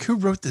 Like, who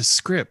wrote this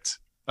script?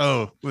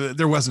 Oh,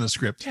 there wasn't a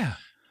script. Yeah.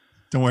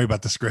 Don't worry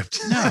about the script.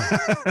 No.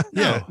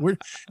 Yeah,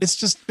 it's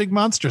just big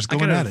monsters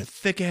going at it.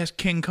 Thick-ass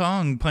King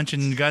Kong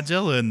punching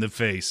Godzilla in the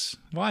face.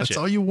 Watch That's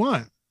all you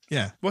want.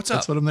 Yeah. What's up?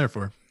 That's what I'm there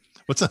for.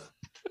 What's up?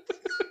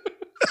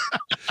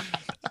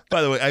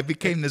 By the way, I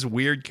became this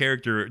weird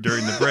character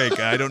during the break.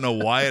 I don't know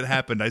why it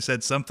happened. I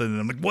said something, and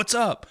I'm like, "What's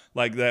up?"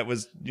 Like that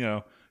was,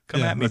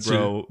 come at me,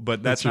 bro.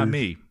 But that's not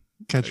me.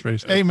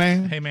 Catchphrase. Hey,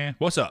 man. Hey, man.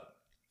 What's up?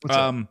 What's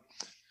up?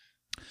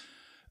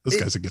 Those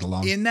guys will get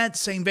along. In that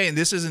same vein,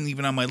 this isn't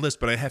even on my list,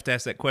 but I have to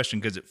ask that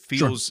question because it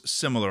feels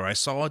similar. I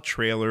saw a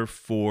trailer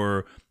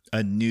for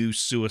a new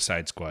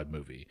Suicide Squad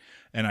movie,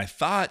 and I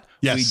thought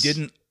we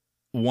didn't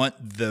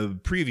want the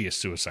previous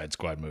Suicide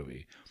Squad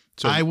movie.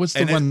 So, I was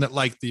the one that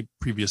liked the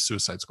previous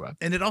Suicide Squad.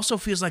 And it also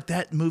feels like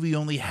that movie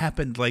only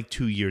happened like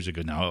 2 years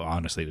ago. Now,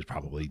 honestly, it was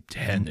probably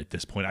 10 at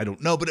this point. I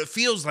don't know, but it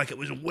feels like it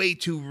was way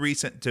too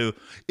recent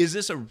is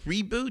this a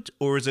reboot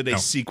or is it a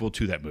sequel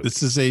to that movie?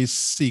 This is a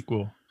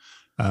sequel.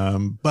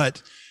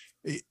 But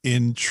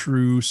in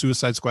true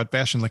Suicide Squad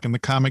fashion, like in the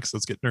comics,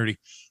 let's get nerdy.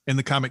 In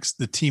the comics,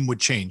 the team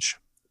would change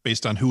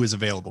based on who is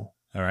available.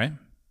 All right.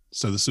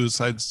 So the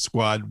Suicide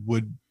Squad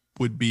would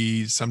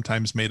be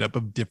sometimes made up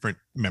of different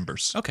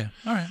members. Okay.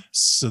 All right.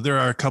 So there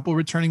are a couple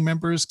returning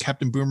members.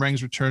 Captain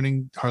Boomerang's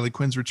returning. Harley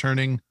Quinn's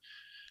returning.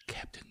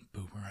 Captain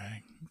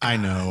Boomerang. I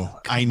know.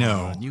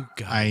 You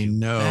got I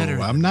know.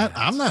 I'm not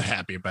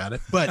happy about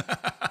it,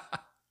 but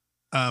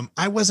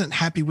I wasn't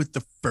happy with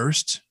the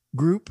first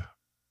group.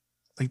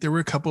 Like there were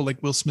a couple,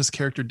 like Will Smith's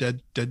character,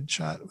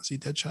 Deadshot. Was he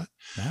Deadshot?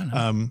 I don't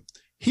know.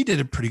 He did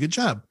a pretty good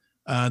job.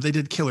 They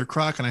did Killer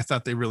Croc, and I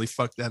thought they really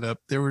fucked that up.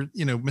 There were,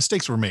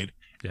 mistakes were made.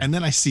 Yeah. And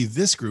then I see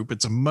this group.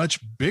 It's a much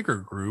bigger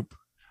group.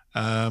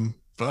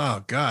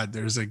 Oh God,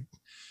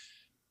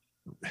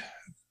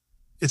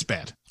 it's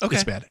bad. Okay.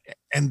 It's bad.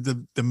 And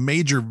the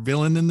major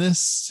villain in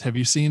this, have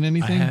you seen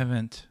anything? I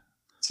haven't.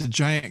 It's a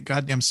giant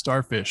goddamn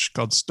starfish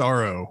called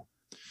Starro.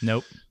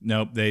 Nope.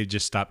 They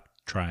just stopped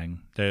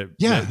trying. They're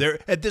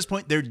at this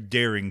point, they're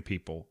daring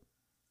people.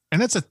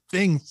 And that's a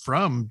thing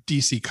from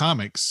DC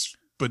Comics,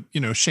 but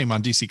shame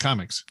on DC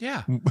Comics.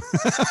 Yeah. You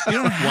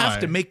don't have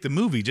to make the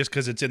movie just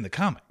because it's in the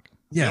comic.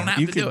 Yeah, you don't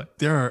have to do it.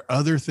 There are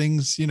other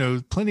things,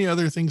 plenty of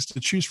other things to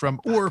choose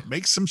from, or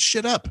make some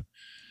shit up.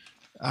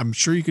 I'm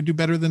sure you could do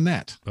better than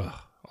that. Ugh,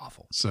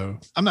 awful. So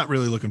I'm not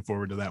really looking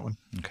forward to that one.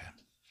 Okay.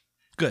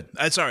 Good.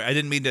 Sorry, I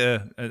didn't mean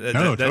to.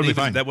 No, totally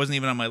fine. That wasn't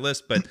even on my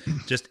list, but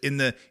just in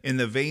the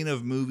vein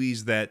of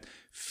movies that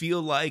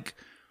feel like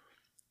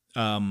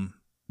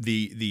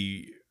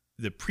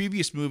the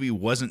previous movie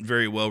wasn't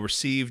very well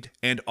received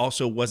and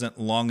also wasn't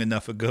long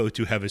enough ago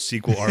to have a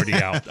sequel already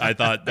out. I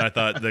thought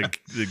the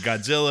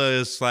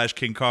Godzilla /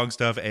 King Kong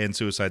stuff and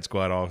Suicide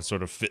Squad all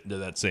sort of fit into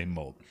that same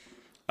mold.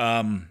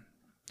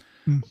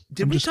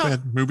 Did we talk?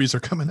 Glad movies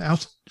are coming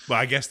out. Well,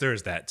 I guess there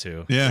is that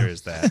too. Yeah, there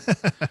is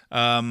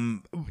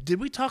that.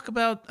 Did we talk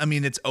about? I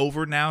mean, it's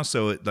over now,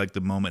 so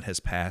the moment has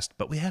passed.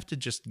 But we have to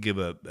just give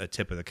a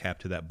tip of the cap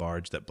to that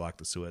barge that blocked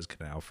the Suez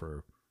Canal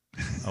for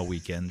a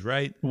weekend,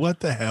 right?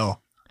 What the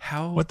hell?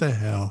 What the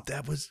hell?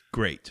 That was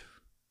great.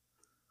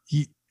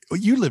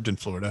 You lived in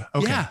Florida.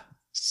 Okay. Yeah.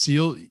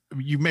 So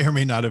you may or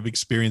may not have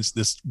experienced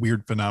this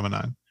weird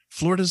phenomenon.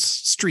 Florida's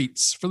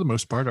streets, for the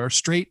most part, are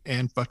straight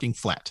and fucking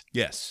flat.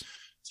 Yes.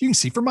 So you can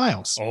see for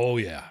miles. Oh,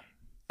 yeah.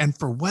 And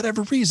for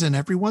whatever reason,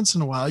 every once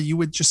in a while, you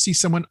would just see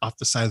someone off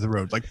the side of the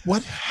road. Like,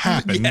 what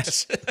happened?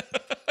 Yes.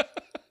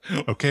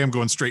 Okay, I'm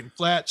going straight and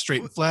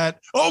flat.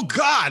 Oh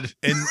God.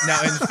 And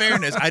now in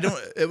fairness,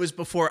 it was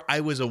before I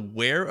was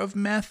aware of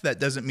meth. That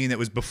doesn't mean it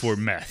was before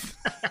meth.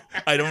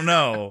 I don't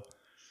know.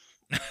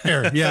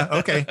 Fair. Yeah.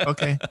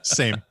 Okay.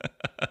 Same.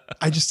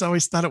 I just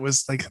always thought it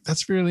was like,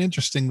 that's really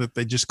interesting that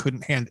they just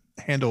couldn't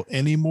handle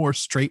any more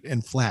straight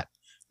and flat.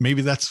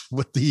 Maybe that's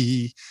what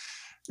the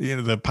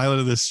pilot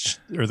of this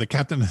or the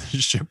captain of the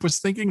ship was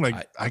thinking.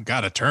 Like, I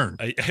gotta turn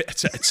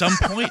at some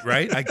point,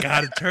 right? I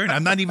gotta turn.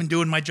 I'm not even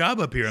doing my job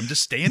up here. I'm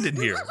just standing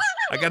here.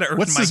 I gotta earn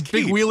What's my this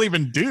keep. big wheel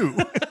even do?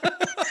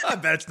 I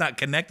bet it's not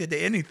connected to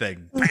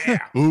anything.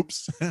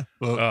 Oops.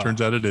 Well, it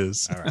turns out it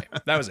is. All right.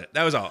 That was it.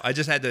 That was all. I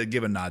just had to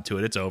give a nod to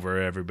it. It's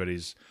over.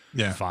 Everybody's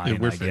fine.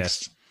 We're I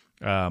fixed.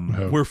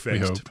 Guess. We're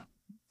fixed.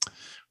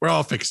 We're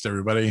all fixed,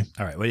 everybody.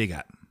 All right. What do you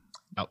got?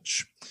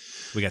 Ouch.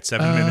 We got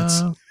 7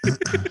 minutes.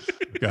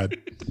 God.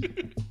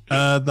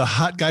 The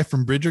hot guy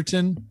from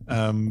Bridgerton.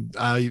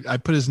 I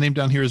put his name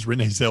down here as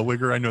Renee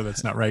Zellweger. I know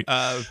that's not right.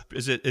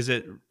 Is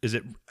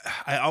it?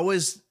 I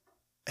always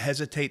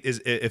hesitate.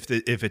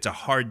 If it's a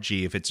hard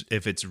G, if it's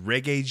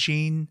Reggae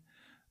Jean,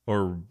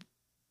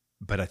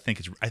 but I think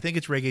it's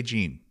Reggae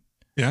Jean.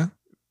 Yeah.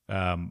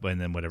 And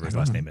then whatever his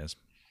last name is.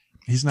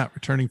 He's not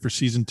returning for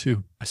season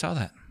 2. I saw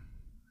that.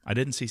 I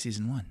didn't see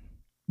season 1.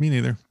 Me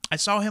neither. I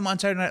saw him on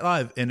Saturday Night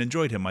Live and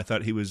enjoyed him. I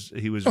thought he was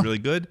really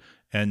good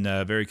and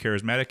very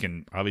charismatic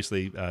and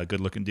obviously a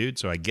good looking dude.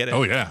 So I get it.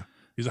 Oh yeah,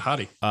 he's a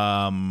hottie.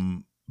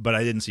 But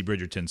I didn't see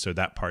Bridgerton, so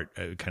that part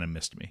kind of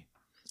missed me.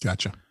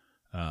 Gotcha.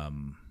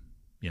 I'm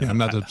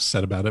not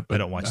upset about it, but I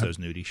don't watch those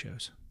nudie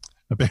shows.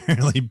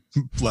 Apparently,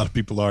 a lot of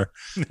people are.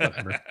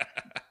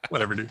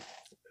 Whatever, dude.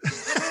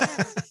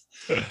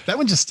 That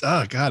one just,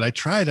 oh God, I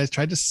tried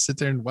to sit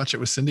there and watch it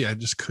with Cindy. I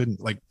just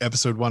couldn't. Like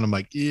episode 1, I'm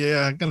like,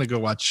 yeah, I'm gonna go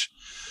watch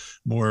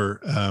more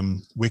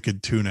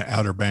Wicked Tuna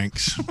Outer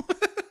Banks.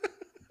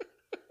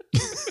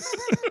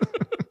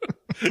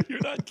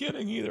 You're not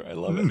kidding either. I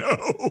love it. No.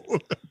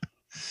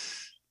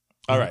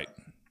 All right.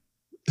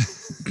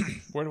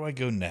 Where do I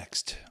go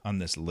next on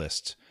this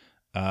list?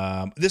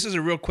 This is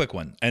a real quick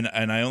one, and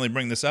I only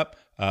bring this up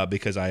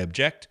because I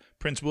object.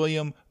 Prince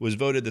William was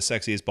voted the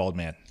sexiest bald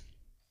man.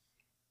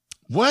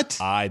 What?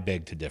 I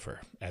beg to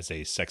differ as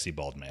a sexy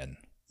bald man.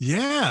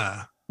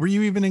 Yeah. Were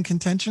you even in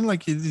contention?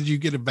 Like, did you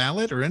get a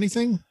ballot or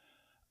anything?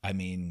 I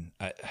mean,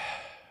 I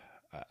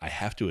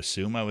have to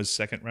assume I was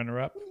second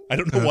runner-up. I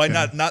don't know why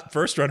not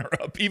first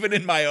runner-up. Even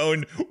in my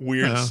own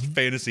weird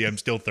fantasy, I'm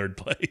still third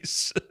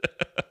place.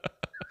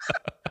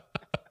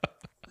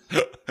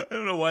 I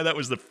don't know why that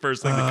was the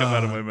first thing to come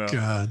out of my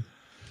mouth.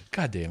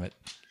 God damn it.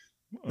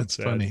 That's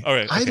funny. All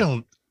right.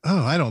 Okay.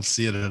 I don't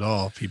see it at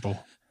all, people.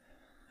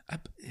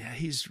 Yeah,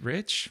 he's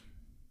rich.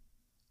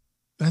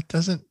 That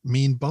doesn't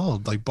mean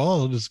bald. Like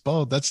bald is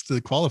bald. That's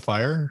the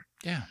qualifier.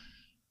 Yeah.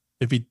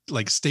 if he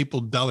like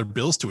stapled dollar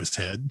bills to his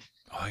head.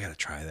 Oh, I gotta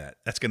try that.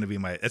 That's gonna be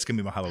my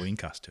Halloween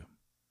costume.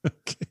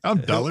 Okay,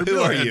 I'm dollar Who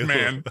bill are head, you,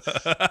 man.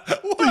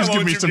 Please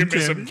give me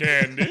some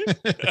candy.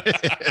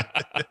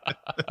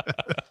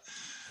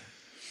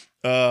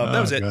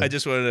 That was it. God. I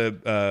just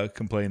wanted to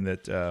complain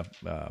that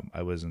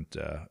I wasn't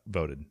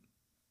voted.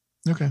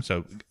 Okay.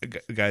 So,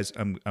 guys,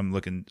 I'm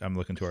looking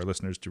to our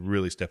listeners to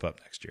really step up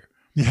next year.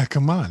 Yeah,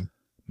 come on.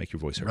 Make your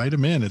voice heard. Write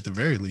him in at the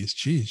very least.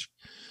 Jeez.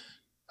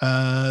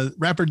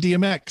 Rapper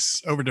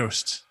DMX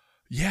overdosed.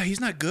 Yeah, he's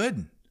not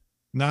good.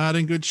 Not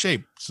in good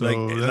shape. So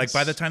like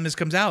by the time this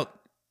comes out,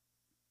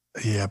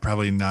 yeah,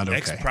 probably not okay.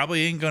 X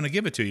probably ain't gonna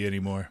give it to you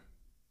anymore.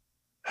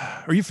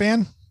 Are you a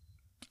fan?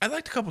 I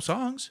liked a couple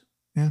songs.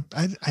 Yeah,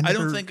 I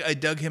don't think I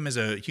dug him as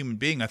a human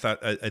being. I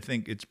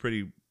think it's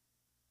pretty.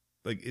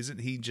 Like, isn't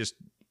he just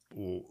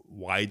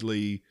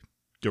widely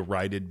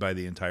derided by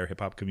the entire hip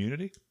hop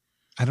community?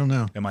 I don't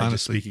know. Am I honestly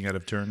just speaking out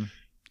of turn?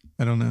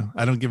 I don't know.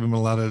 I don't give him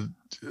a lot of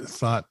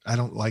thought. I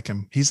don't like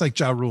him. He's like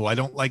Ja Rule. I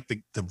don't like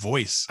the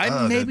voice.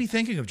 I may be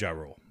thinking of Ja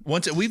Rule.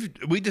 Once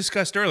we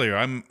discussed earlier.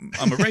 I'm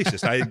a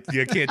racist. I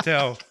can't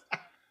tell.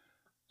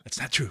 That's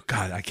not true.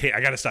 God, I can't.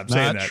 I gotta stop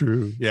saying that. Not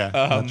true. Yeah,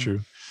 not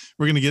true.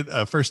 We're gonna get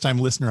a first time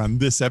listener on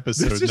this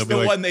episode. This is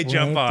the one they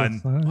jump on.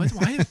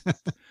 Why?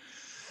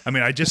 I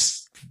mean, I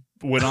just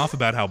went off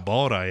about how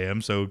bald I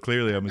am, so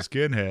clearly I'm a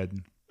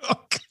skinhead.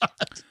 Oh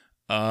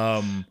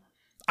God.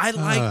 I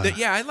like that.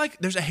 Yeah, I like.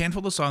 There's a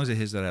handful of songs of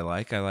his that I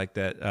like. I like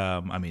that.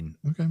 I mean,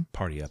 okay.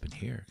 Party Up in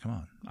Here.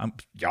 Come on,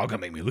 y'all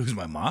gonna make me lose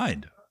my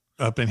mind.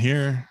 Up in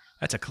Here.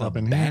 That's a club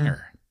in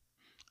banger.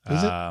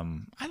 Is it?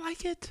 I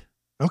like it.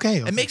 Okay.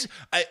 It makes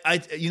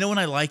I you know when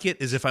I like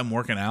it is if I'm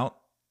working out.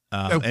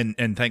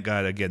 And thank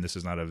God again this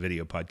is not a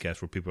video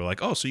podcast where people are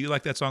like, oh, so you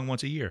like that song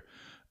once a year.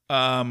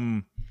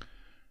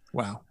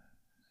 Wow.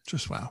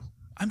 Just wow.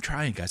 I'm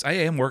trying, guys. I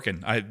am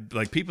working. I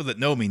like people that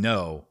know me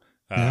know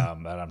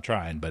that I'm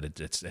trying, but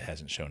it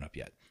hasn't shown up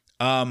yet.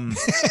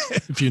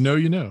 If you know,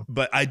 you know.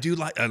 But I do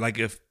like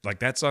if like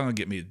that song will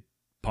get me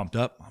pumped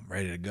up. I'm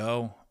ready to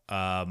go.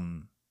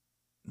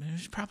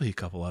 There's probably a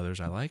couple others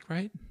I like,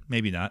 right?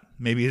 Maybe not.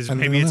 Maybe it's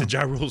a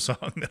Ja Rule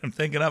song that I'm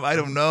thinking of. I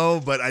don't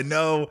know, but I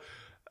know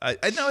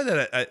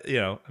that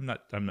I'm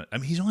not. I mean,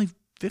 he's only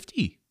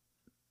 50.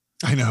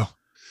 I know.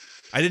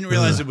 I didn't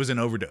realize it was an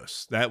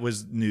overdose. That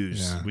was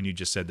news when you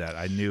just said that.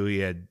 I knew he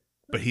had,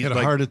 but he had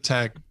a heart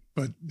attack,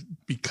 but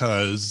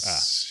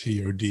because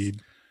he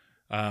OD'd.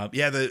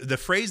 The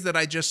phrase that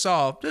I just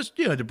saw, just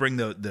to bring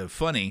the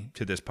funny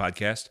to this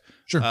podcast.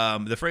 Sure.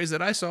 The phrase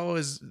that I saw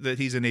is that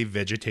he's in a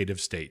vegetative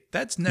state.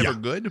 That's never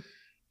good.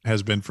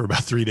 Has been for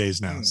about 3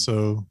 days now.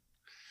 So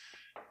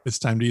it's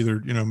time to either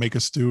make a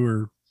stew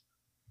or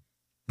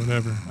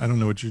whatever. I don't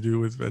know what you do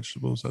with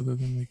vegetables other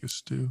than make a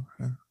stew.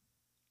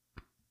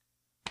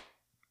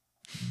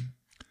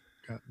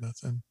 Got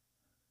nothing.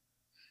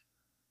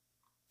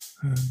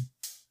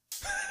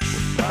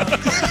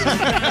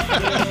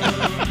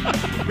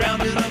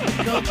 Rounding up the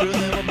culture,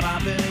 then we're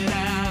popping it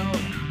out.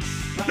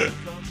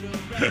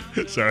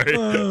 Sorry,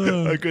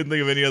 I couldn't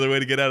think of any other way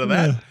to get out of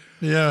that.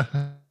 Yeah,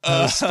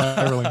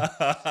 spiraling.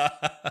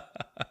 That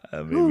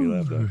made me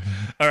laugh. Though.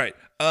 All right,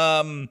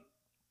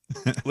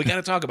 we got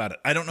to talk about it.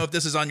 I don't know if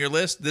this is on your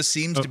list. This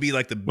seems to be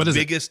like the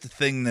biggest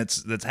thing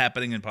that's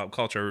happening in pop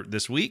culture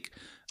this week.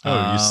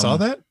 Oh, you saw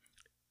that?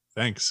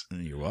 Thanks.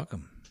 You're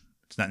welcome.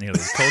 It's not nearly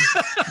as cold.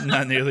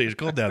 Not nearly as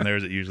cold down there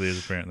as it usually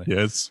is, apparently.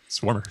 Yeah, it's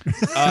warmer.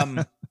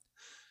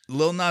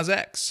 Lil Nas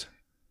X.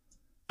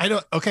 I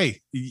don't. Okay,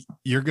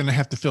 you're gonna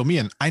have to fill me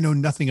in. I know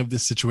nothing of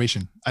this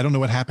situation. I don't know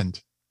what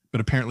happened, but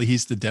apparently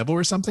he's the devil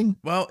or something.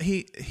 Well,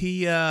 he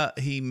made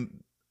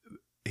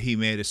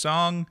a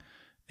song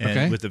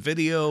and with a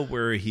video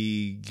where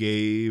he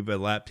gave a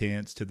lap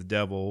dance to the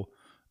devil.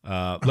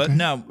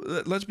 Now,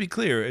 let's be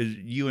clear. As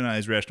you and I,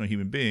 as rational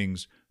human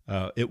beings,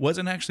 it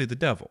wasn't actually the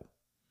devil.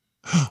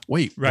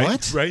 Wait, right,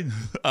 what? Right.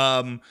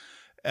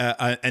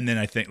 And then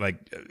I think,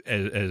 like,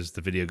 as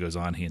the video goes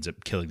on, he ends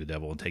up killing the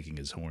devil and taking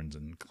his horns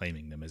and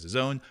claiming them as his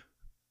own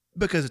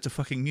because it's a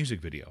fucking music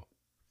video.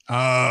 Oh,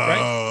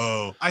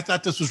 right? I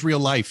thought this was real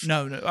life.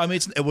 No. I mean,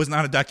 it was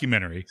not a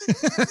documentary.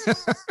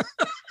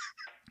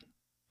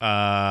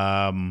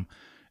 And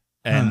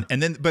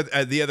then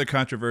the other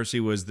controversy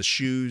was the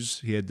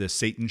shoes. He had the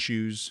Satan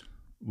shoes,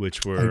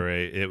 which were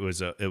it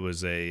was a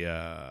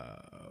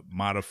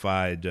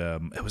modified.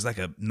 It was like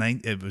an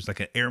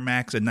Air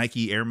Max, a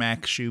Nike Air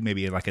Max shoe,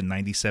 maybe like a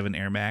 97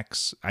 Air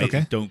Max.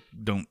 Don't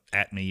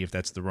at me if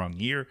that's the wrong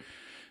year.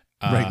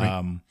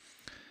 Right.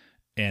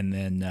 And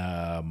then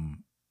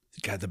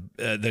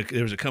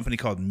there was a company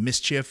called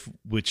Mischief,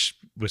 which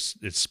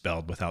it's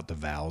spelled without the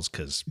vowels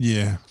because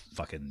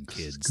fucking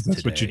kids that's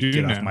today what you do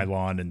get now. off my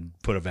lawn and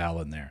put a vowel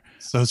in there.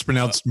 So it's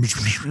pronounced.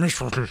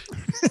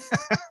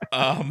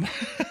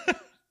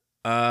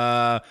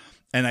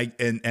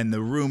 And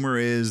the rumor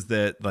is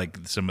that like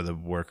some of the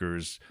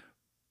workers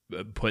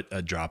put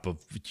a drop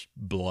of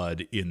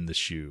blood in the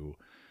shoe,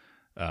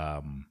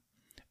 and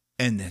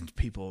then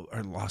people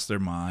are lost their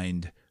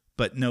mind.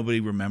 But nobody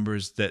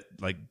remembers that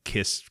like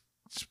Kiss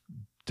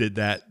did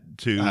that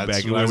too.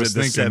 That's back what I was was it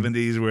the thinking.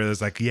 70s where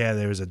there's like, yeah,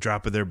 there was a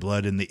drop of their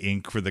blood in the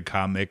ink for the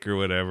comic or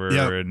whatever.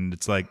 Yep. And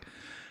it's like,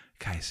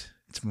 guys,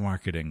 it's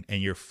marketing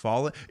and you're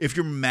falling. If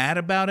you're mad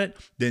about it,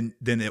 then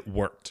it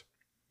worked.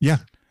 Yeah.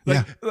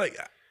 Like, yeah. like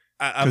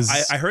I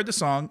 'Cause- heard the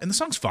song and the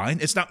song's fine.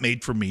 It's not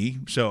made for me,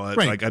 so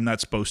Right. like I'm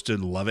not supposed to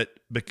love it.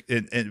 But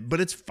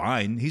it's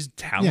fine. He's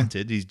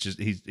talented. He's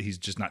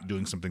just not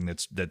doing something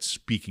that's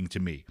speaking to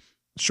me.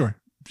 Sure.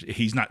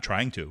 He's not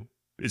trying to.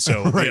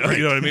 So Right, you know, right.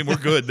 you know what I mean. We're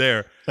good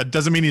there. That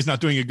doesn't mean he's not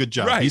doing a good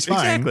job. Right. He's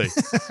fine.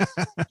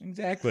 Exactly.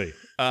 Exactly.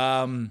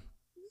 And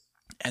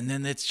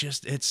then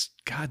it's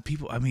God.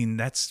 People. I mean,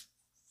 it's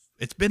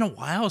been a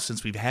while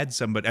since we've had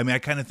somebody. I mean, I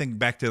kind of think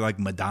back to like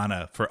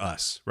Madonna for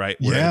us, right?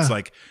 Where Yeah. it's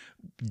like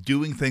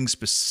doing things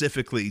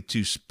specifically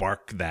to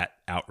spark that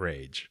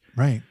outrage.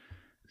 Right.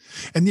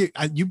 And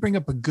you bring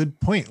up a good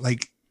point.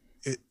 Like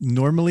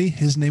normally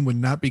his name would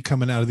not be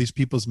coming out of these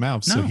people's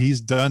mouths. So No. he's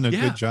done a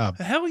Yeah. good job.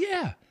 Hell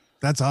yeah.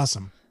 That's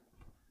awesome.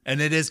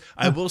 And it is.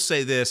 I will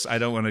say this. I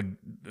don't want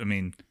to. I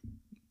mean,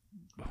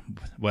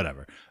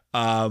 whatever.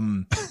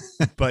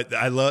 But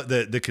I love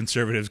the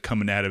conservatives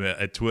coming at him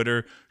at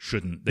Twitter.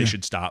 They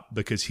should stop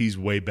because he's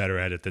way better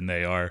at it than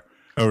they are.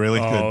 Oh, really?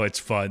 Oh, it's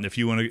fun. If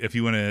you want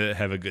to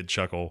have a good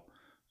chuckle,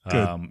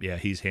 Good. yeah,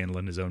 he's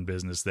handling his own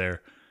business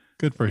there.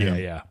 Good for him.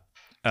 Yeah.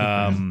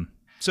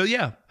 So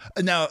yeah.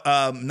 Now,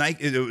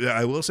 Nike.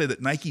 I will say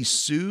that Nike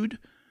sued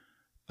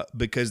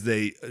because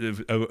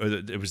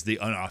it was the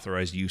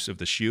unauthorized use of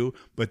the shoe,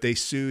 but they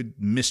sued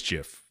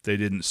Mischief. They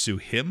didn't sue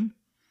him.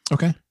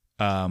 Okay.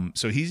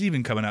 So he's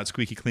even coming out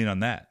squeaky clean on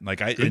that. Like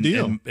Good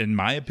deal. in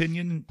my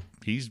opinion,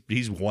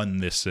 he's won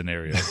this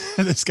scenario.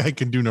 This guy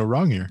can do no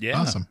wrong here. Yeah.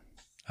 Awesome.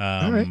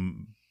 All right.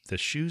 The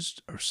shoes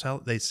sell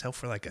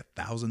for like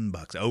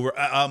 $1,000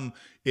 over.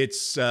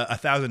 It's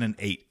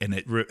 1,008, and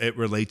it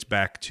relates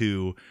back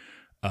to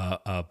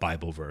a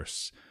Bible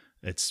verse.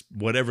 It's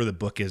whatever the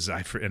book is.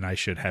 I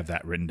should have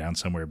that written down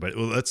somewhere. But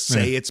let's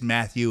say it's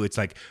Matthew. It's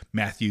like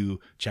Matthew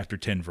chapter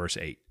 10 verse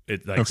 8.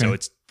 So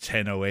it's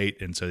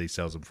 10:08, and so he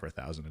sells them for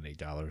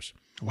 $1,008.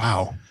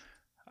 Wow.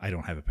 I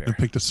don't have a pair. You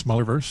picked a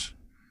smaller verse.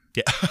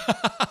 Yeah.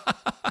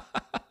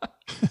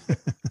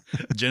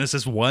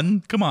 Genesis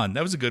 1. Come on,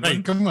 that was a good Hey,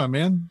 one. come on,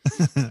 man.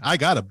 I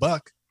got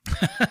 $1.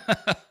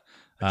 I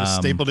just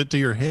stapled it to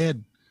your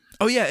head.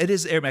 Oh yeah, it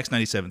is Air Max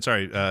 97.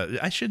 Sorry,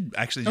 I should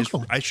actually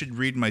cool. I should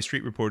read my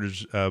street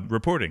reporter's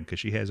reporting because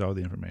she has all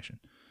the information.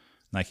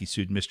 Nike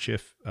sued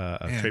Mischief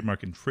of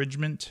trademark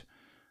infringement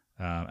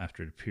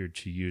after it appeared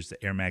to use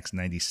the Air Max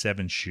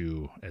 97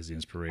 shoe as the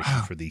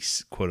inspiration for the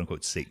quote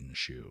unquote Satan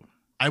shoe.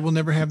 I will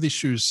never have these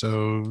shoes,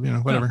 so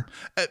whatever.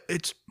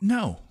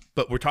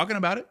 But we're talking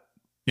about it,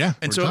 Yeah,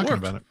 and we're so it talking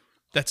worked. about it.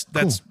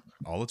 That's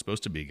all it's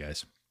supposed to be,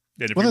 guys.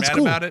 And if Well, you're that's mad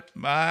cool. about it,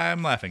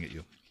 I'm laughing at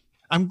you.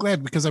 I'm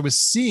glad because I was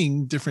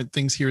seeing different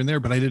things here and there,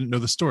 but I didn't know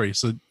the story.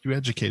 So you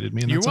educated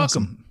me, and You're that's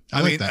welcome. awesome.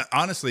 I like mean, that.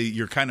 honestly,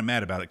 you're kind of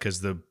mad about it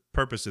because the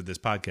purpose of this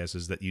podcast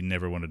is that you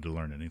never wanted to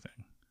learn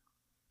anything,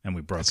 and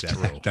we broke that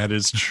rule. That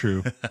is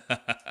true.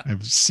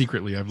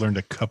 I've learned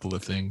a couple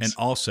of things. And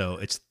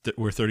also,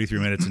 we're 33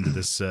 minutes into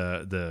this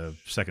the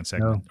second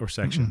segment or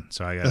section,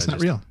 so I got That's not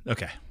real.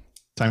 Okay,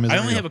 Time is. I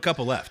only have a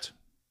couple left.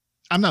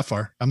 I'm not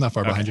far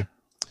behind you.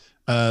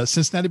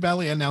 Cincinnati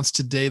Valley announced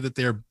today that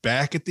they're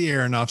back at the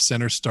Aronoff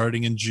Center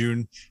starting in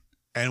June,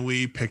 and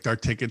we picked our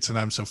tickets, and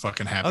I'm so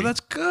fucking happy. Oh, that's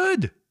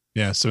good.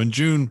 Yeah. So in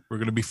June we're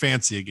gonna be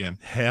fancy again.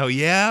 Hell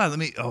yeah! Let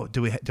me. Oh,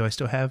 do I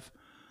still have?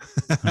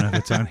 I don't know if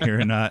it's on here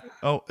or not.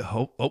 Oh.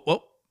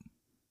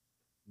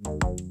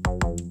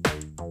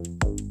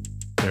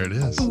 There it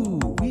is. Ooh,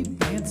 we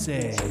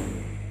fancy.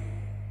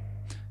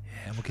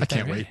 Yeah, we'll get I can't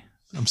that ready. wait.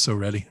 I'm so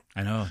ready.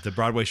 I know the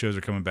Broadway shows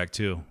are coming back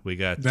too. We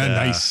got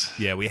Nice.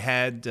 Yeah, we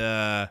had.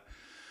 There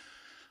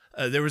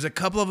was a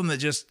couple of them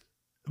that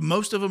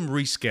most of them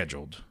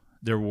rescheduled.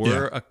 There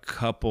were a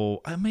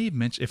couple. I may have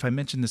mentioned. If I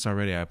mentioned this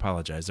already, I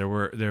apologize. There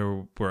were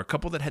a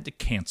couple that had to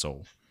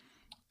cancel.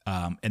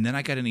 And then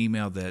I got an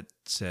email that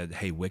said,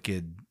 "Hey,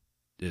 Wicked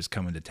is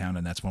coming to town,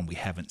 and that's one we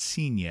haven't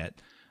seen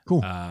yet."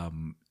 Cool.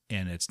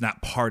 And it's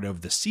not part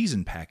of the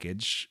season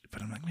package,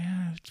 but I'm like,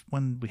 man, it's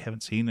one we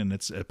haven't seen, and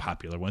it's a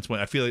popular one. It's one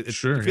I feel like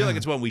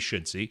it's one we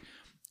should see.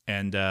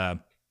 And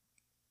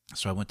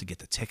so I went to get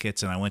the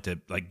tickets, and I went to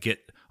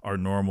get our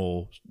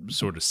normal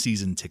sort of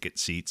season ticket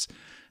seats,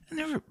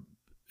 and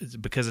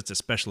because it's a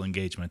special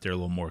engagement, they're a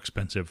little more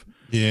expensive.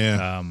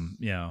 Yeah.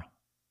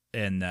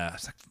 And I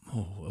was like,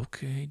 oh,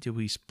 okay. Do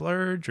we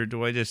splurge, or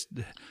do I just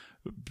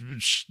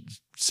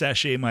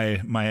sashay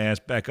my ass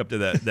back up to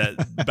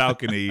that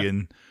balcony?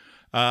 And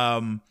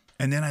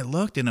then I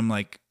looked, and I'm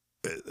like,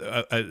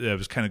 I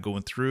was kind of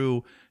going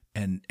through,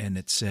 and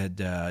it said,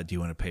 do you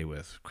want to pay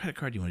with credit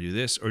card? Do you want to do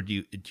this, or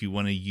do you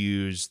want to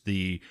use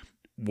the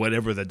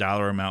whatever the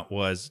dollar amount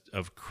was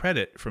of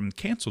credit from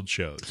canceled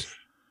shows?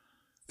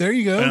 There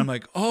you go. And I'm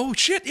like, oh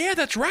shit, yeah,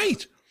 that's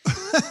right.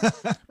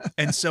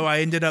 And so I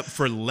ended up,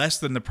 for less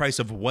than the price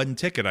of one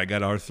ticket, I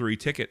got our 3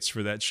 tickets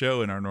for that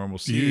show in our normal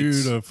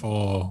seats.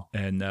 Beautiful.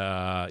 And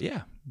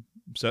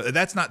So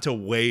that's not till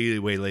way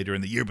later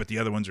in the year, but the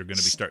other ones are going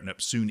to be starting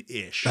up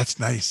soon-ish. That's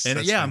nice. And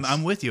That's yeah, nice.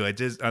 I'm with you.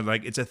 I'm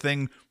like, it's a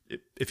thing.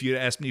 If you'd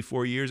asked me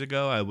 4 years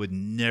ago, I would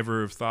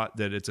never have thought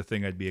that it's a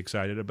thing I'd be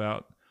excited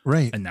about.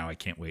 Right. And now I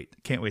can't wait.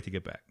 Can't wait to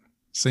get back.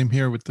 Same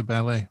here with the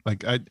ballet.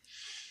 Like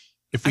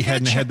if we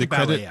hadn't had the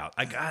ballet credit out,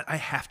 I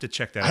have to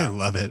check that I out.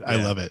 love it. I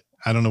Yeah. love it.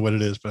 I don't know what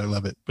it is, but I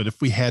love it. But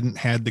if we hadn't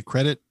had the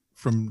credit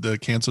from the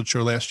canceled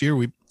show last year,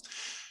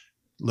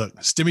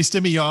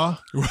 stimmy, y'all.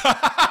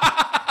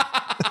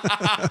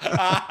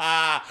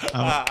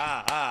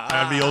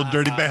 I'm the old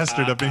dirty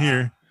bastard up in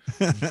here.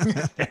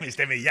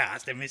 Stimmy,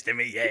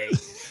 yay.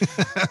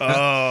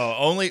 Oh,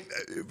 only,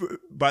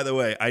 by the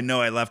way, I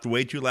know I laughed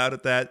way too loud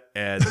at that.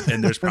 And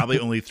there's probably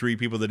only 3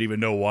 people that even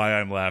know why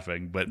I'm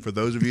laughing. But for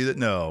those of you that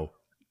know,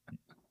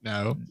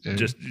 No,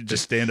 just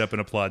stand up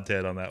and applaud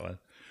Ted on that one.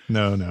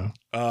 no.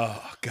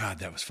 Oh God,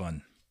 that was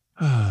fun.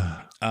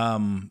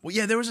 Well,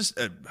 yeah, there was this.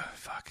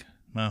 Fuck.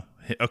 Well,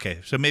 okay,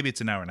 so maybe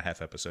it's an hour and a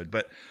half episode,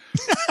 but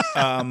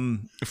a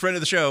friend of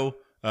the show,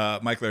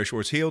 Mike Larry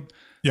Schwartz Healed.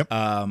 Yep.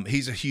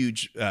 He's a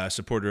huge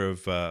supporter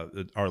of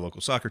our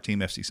local soccer team,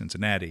 FC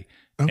Cincinnati,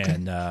 Okay.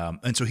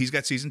 and so he's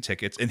got season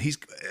tickets,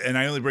 and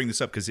I only bring this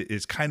up because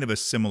it's kind of a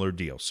similar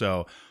deal.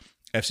 So,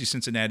 FC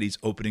Cincinnati's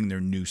opening their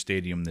new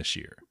stadium this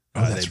year.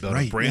 That's they built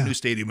right, a brand yeah. new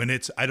stadium,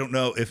 and I don't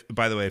know if,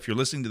 by the way, if you're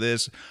listening to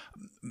this,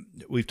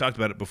 we've talked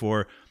about it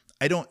before.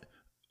 I don't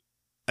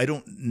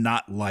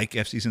not like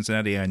FC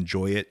Cincinnati. I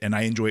enjoy it, and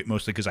I enjoy it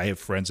mostly because I have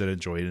friends that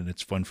enjoy it, and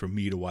it's fun for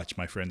me to watch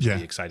my friends be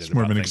excited it's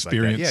more about of an things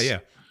experience. like that.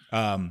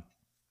 Yeah.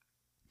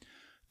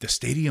 The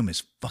stadium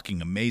is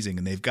fucking amazing,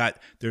 and they've got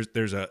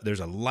there's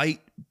a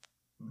light.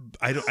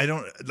 I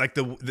don't like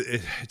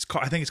it's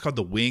called, I think it's called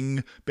the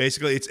wing.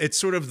 Basically, it's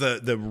sort of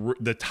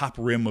the top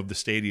rim of the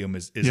stadium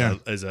is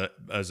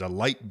a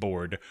light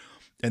board,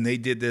 and they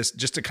did this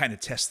just to kind of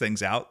test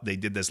things out. They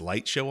did this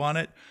light show on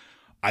it.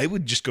 I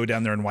would just go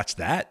down there and watch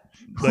that.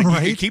 Like,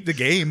 Right? you can keep the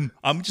game.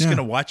 I'm just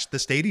gonna watch the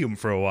stadium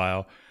for a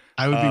while.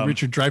 I would be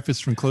Richard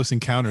Dreyfuss from Close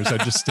Encounters.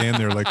 I'd just stand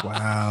there like,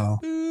 wow.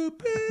 Boop,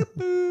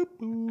 boop,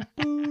 boop,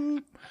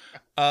 boop,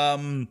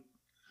 boop.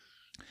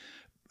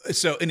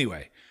 So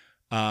anyway,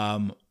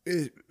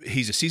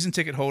 he's a season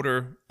ticket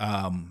holder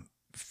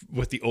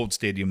with the old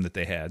stadium that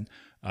they had,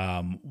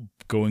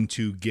 going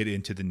to get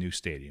into the new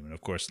stadium. And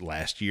of course,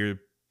 last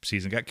year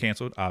season got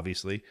canceled,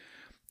 obviously.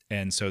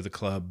 And so the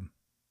club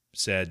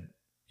said,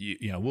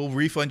 you know, we'll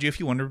refund you if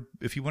you want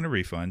to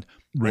refund,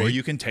 or Right.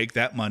 you can take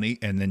that money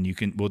and then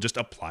we'll just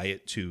apply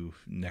it to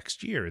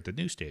next year at the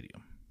new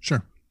stadium.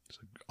 Sure.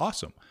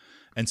 Awesome.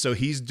 And so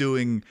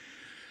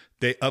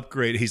they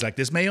upgrade. He's like,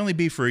 this may only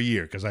be for a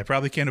year because I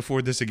probably can't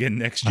afford this again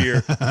next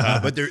year.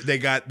 But they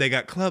got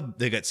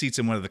seats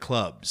in one of the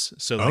clubs.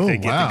 So like they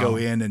get to go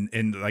in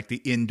and like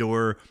the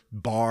indoor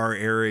bar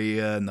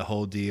area and the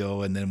whole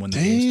deal. And then when the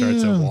game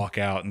starts, they'll walk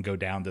out and go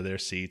down to their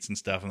seats and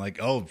stuff. I'm like,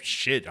 oh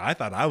shit, I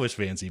thought I was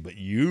fancy, but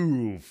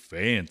you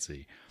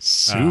fancy.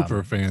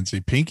 Super fancy.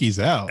 Pinky's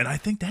out. And I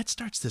think that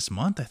starts this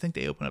month. I think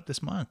they open up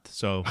this month.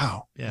 So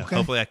Wow. yeah, Okay.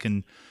 hopefully I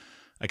can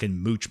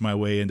mooch my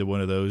way into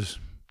one of those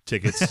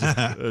tickets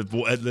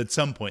at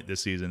some point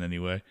this season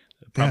anyway.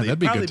 Probably, that'd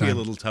be a good probably be a time.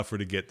 little tougher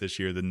to get this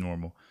year than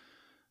normal.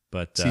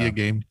 But See a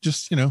game.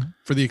 Just,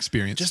 for the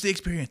experience. just the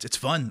experience. It's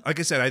fun. Like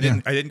I said, I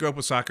didn't grow up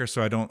with soccer,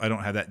 so I don't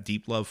have that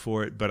deep love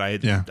for it, but I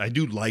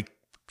do like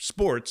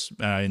sports.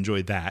 I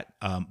enjoy that.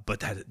 But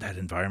that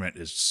environment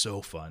is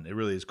so fun. It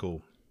really is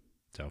cool.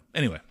 So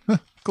anyway,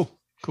 Cool.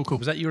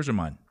 was that yours or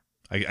mine?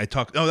 I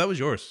talked. Oh, that was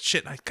yours.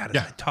 Shit, I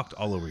talked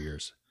all over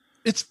yours.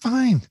 It's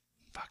fine.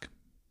 Fuck.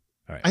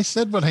 All right. I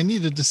said what I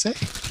needed to say.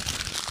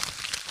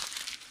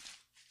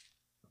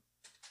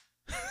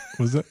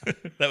 Was it?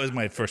 That was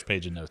my first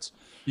page of notes.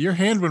 Your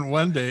hand went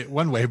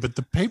one way, but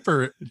the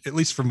paper, at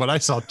least from what I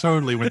saw,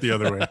 totally went the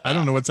other way. I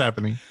don't know what's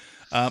happening.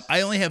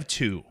 I only have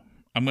 2.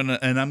 I'm gonna.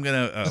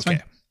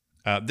 Okay.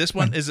 This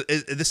one is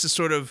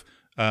sort of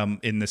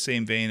in the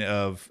same vein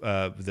of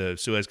the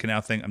Suez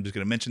Canal thing. I'm just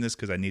gonna mention this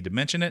because I need to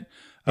mention it.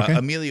 Okay.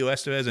 Emilio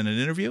Estevez in an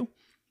interview.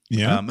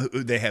 Yeah.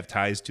 They have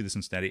ties to the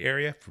Cincinnati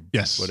area, for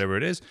Yes. whatever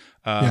it is.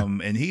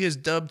 And he has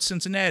dubbed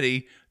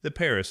Cincinnati the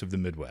Paris of the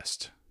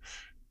Midwest.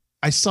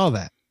 I saw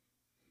that.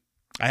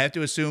 I have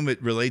to assume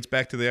it relates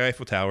back to the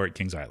Eiffel Tower at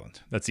Kings Island.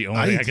 That's the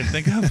only thing I can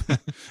think of.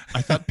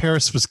 I thought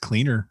Paris was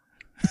cleaner.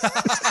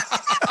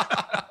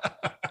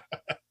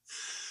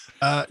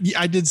 Yeah,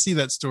 I did see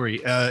that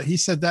story. He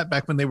said that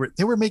back when they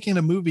were making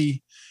a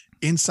movie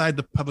inside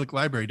the public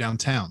library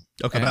downtown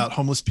about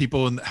homeless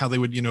people and how they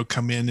would,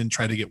 come in and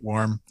try to get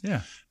warm.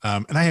 Yeah.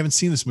 And I haven't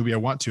seen this movie. I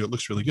want to. It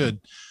looks really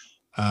good.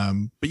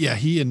 But yeah,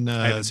 he and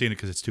I haven't seen it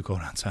because it's too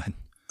cold outside.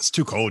 it's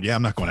too cold. Yeah,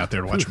 I'm not going out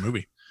there to watch a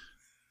movie.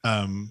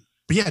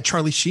 But yeah,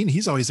 Charlie Sheen,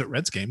 he's always at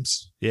Reds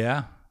games.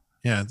 Yeah.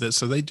 Yeah,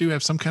 so they do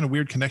have some kind of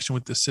weird connection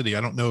with the city.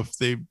 I don't know if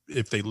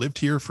they lived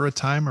here for a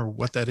time or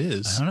what that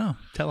is. I don't know.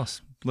 Tell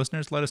us,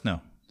 listeners. Let us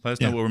know. Let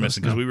us know what we're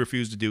missing because we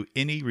refuse to do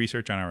any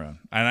research on our own.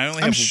 And I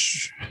only have.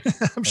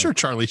 I'm sure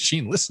Charlie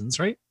Sheen listens,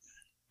 right?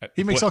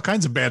 He makes all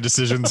kinds of bad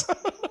decisions.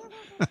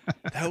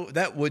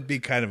 that would be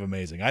kind of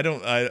amazing. I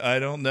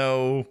don't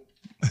know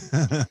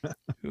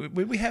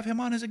Would we have him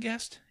on as a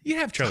guest? You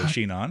have Charlie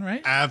Sheen on,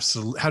 right?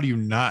 Absolutely. How do you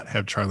not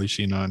have Charlie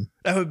Sheen on?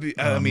 That would be.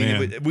 Oh, I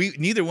mean, man. we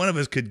neither one of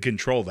us could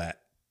control that.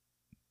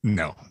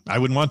 No, I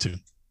wouldn't want to.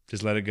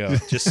 Just let it go.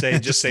 Just say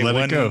let it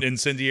one go.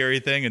 incendiary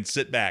thing and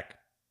sit back.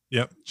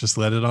 Yep. Just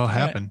let it all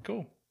happen. Right,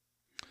 cool.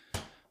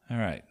 All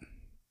right.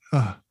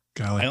 Oh,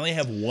 golly. I only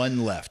have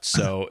one left,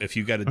 so if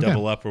you got to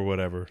double up or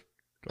whatever,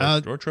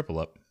 or triple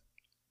up.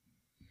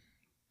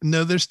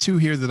 No, there's two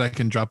here that I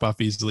can drop off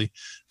easily.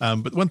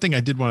 But one thing I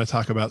did want to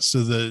talk about.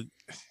 So the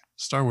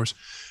Star Wars,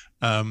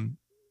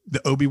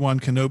 the Obi-Wan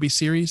Kenobi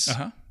series,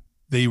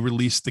 they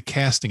released the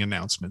casting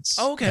announcements.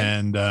 Oh, okay.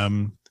 And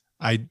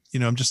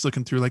I'm just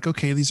looking through like,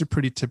 okay, these are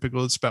pretty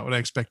typical. It's about what I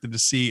expected to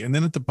see. And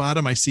then at the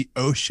bottom, I see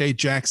O'Shea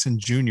Jackson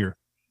Jr.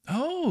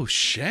 Oh,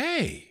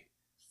 Shay.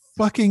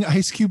 Fucking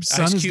Ice Cube's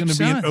son Ice is going to Cube's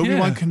be in son,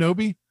 Obi-Wan yeah.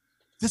 Kenobi.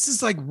 This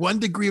is like 1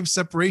 degree of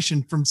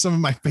separation from some of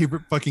my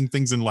favorite fucking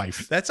things in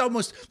life. That's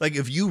almost like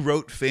if you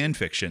wrote fan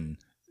fiction,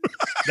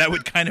 that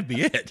would kind of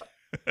be it.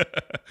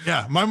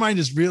 Yeah, my mind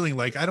is reeling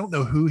like, I don't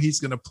know who he's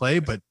going to play,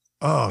 but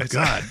oh,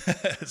 God.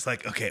 It's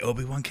like, okay,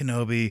 Obi-Wan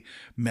Kenobi,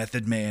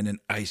 Method Man, and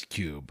Ice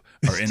Cube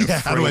are in a Yeah,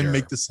 how do I freighter.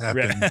 make this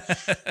happen?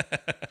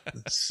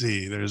 Let's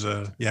see. There's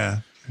a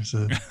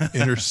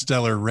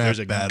interstellar rap There's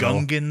a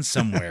battle. Gungan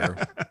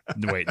somewhere.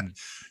 Waiting.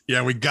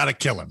 Yeah, we got to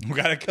kill him. We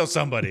got to kill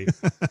somebody.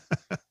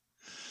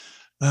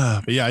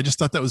 But yeah, I just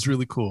thought that was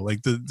really cool.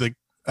 Like the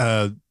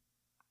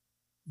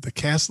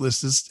cast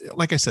list is,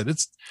 like I said,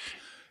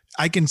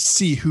 I can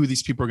see who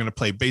these people are going to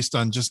play based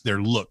on just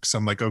their looks.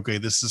 I'm like, okay,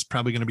 this is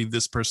probably going to be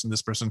this person,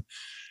 this person.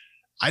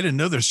 I didn't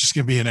know there's just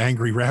going to be an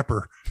angry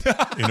rapper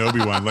in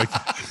Obi-Wan. Like,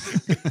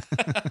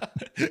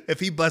 if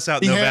he busts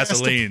out He no has to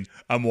Vaseline,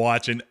 I'm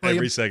watching play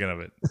every him. second of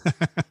it.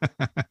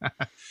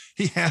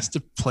 he has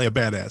to play a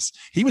badass.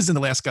 He was in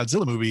the last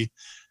Godzilla movie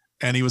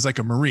and he was like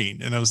a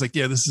Marine. And I was like,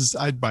 yeah,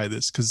 I'd buy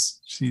this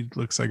because she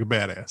looks like a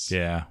badass.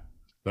 Yeah.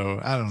 So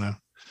I don't know.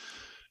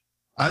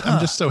 I'm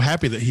just so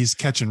happy that he's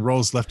catching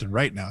roles left and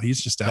right now.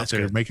 He's just out That's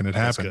there good. making it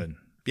That's happen. good.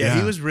 Yeah, he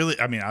Yeah. was really.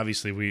 I mean,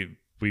 obviously we've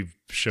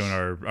shown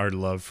our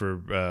love for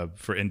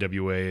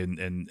NWA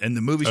and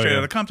the movie Straight yeah.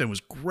 Outta Compton was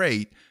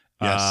great.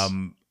 Yes.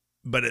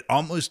 But it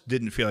almost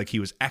didn't feel like he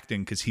was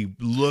acting because he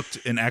looked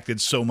and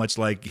acted so much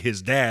like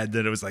his dad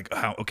that it was like,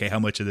 how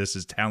much of this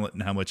is talent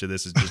and how much of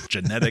this is just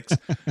genetics.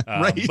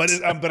 Right.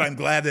 But I'm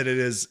glad that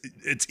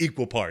it's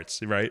equal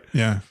parts, right?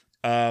 Yeah.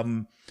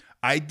 I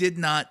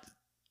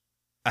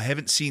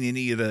haven't seen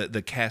any of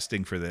the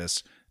casting for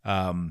this.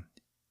 And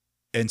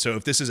so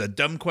if this is a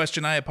dumb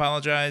question, I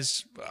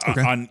apologize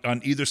Okay.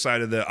 on either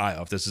side of the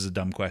aisle if this is a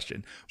dumb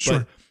question. Sure.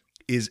 But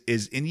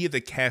is any of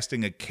the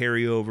casting a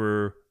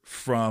carryover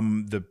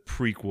from the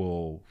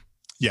prequel?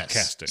 Yes.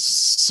 Casting.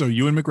 So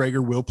Ewan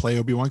McGregor will play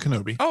Obi-Wan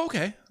Kenobi. Oh,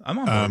 okay. I'm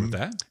on board with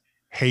that.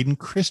 Hayden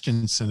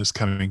Christensen is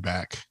coming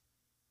back.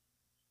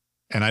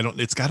 And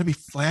it's got to be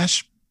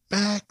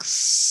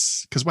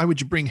flashbacks. Because why would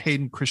you bring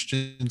Hayden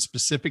Christensen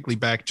specifically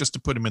back just to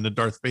put him in the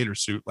Darth Vader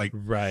suit? Like,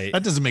 Right.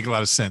 that doesn't make a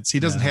lot of sense. He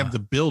doesn't No. have the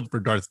build for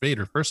Darth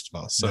Vader, first of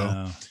all. So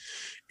No.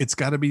 it's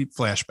got to be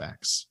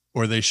flashbacks.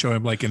 Or they show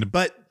him like in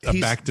a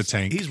He's back to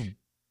tank. He's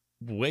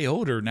way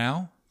older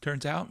now,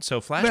 turns out.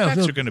 So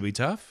flashbacks are going to be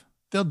tough.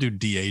 They'll do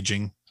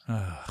de-aging.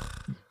 Ugh.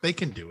 They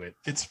can do it.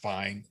 It's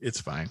fine. It's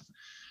fine.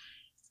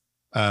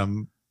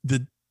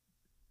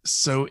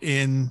 So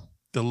in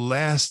the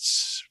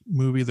last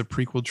movie, the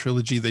prequel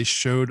trilogy, they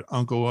showed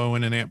Uncle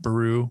Owen and Aunt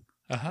Beru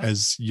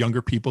as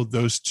younger people.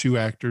 Those two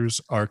actors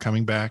are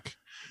coming back,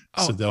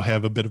 so they'll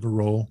have a bit of a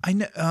role. I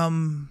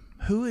know.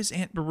 Who is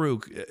Aunt Beru?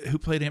 Who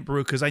played Aunt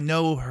Beru? Because I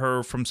know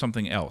her from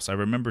something else. I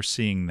remember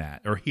seeing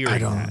that or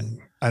hearing that.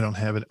 I don't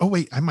have it. Oh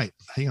wait, I might.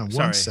 Hang on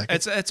one second.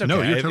 It's okay.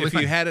 No, you're totally if you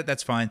fine. had it,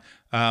 that's fine.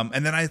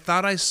 And then I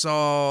thought I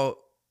saw.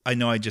 I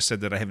know I just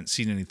said that I haven't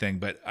seen anything,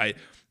 but I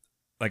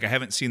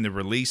haven't seen the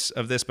release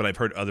of this, but I've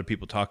heard other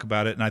people talk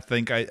about it, and I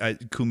think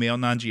Kumail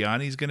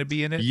Nanjiani is going to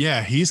be in it.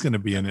 Yeah, he's going to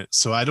be in it.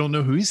 So I don't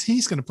know who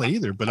he's going to play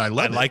either, but I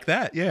love it. like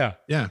that. Yeah.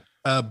 Yeah.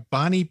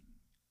 Bonnie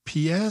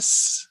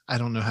P.S. I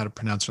don't know how to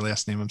pronounce her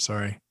last name. I'm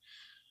sorry.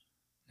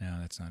 No,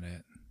 that's not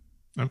it.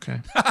 Okay.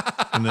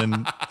 And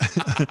then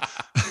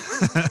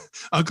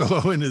Uncle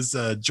Owen is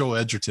Joel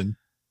Edgerton.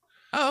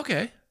 Oh,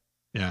 okay.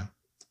 Yeah.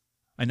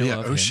 I know. Yeah,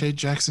 of him. O'Shea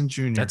Jackson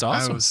Jr. That's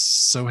awesome. I was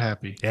so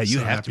happy. Yeah, you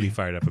So have to be happy.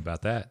 fired up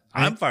about that.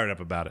 I'm fired up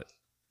about it.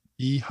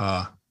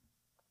 Yeehaw.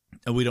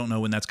 And we don't know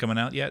when that's coming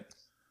out yet.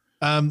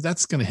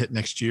 That's going to hit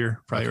next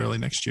year, probably early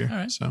next year. All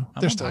right. So I'm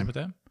there's on board time. with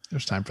that.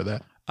 There's time for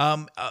that.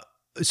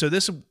 So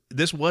this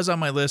was on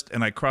my list,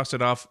 and I crossed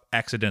it off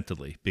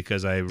accidentally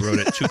because I wrote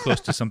it too close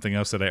to something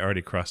else that I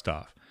already crossed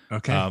off.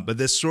 Okay. But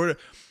this sort of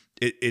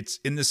it's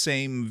in the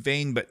same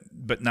vein, but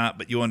not.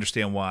 But you'll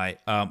understand why.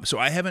 So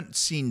I haven't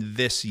seen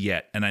this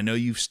yet, and I know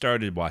you've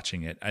started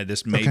watching it.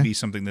 This may Okay. be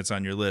something that's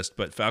on your list,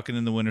 but Falcon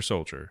and the Winter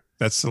Soldier.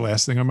 That's the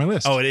last thing on my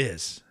list. Oh, it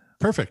is.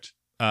 Perfect.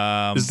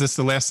 Is this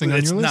the last thing on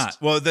It's your list? not.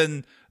 Well,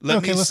 then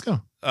let me. Let's go.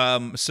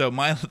 So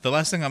the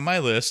last thing on my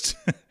list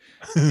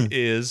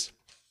is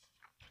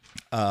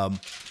get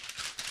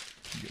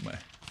my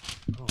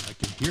Oh, I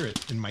can hear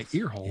it in my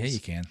ear holes. Yeah, you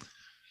can.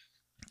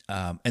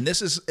 And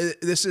this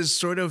is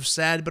sort of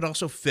sad, but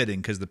also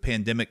fitting because the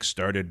pandemic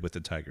started with the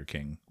Tiger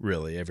King.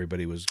 Really,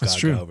 everybody was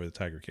gaga over the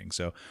Tiger King.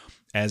 So,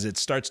 as it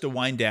starts to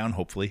wind down,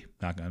 hopefully,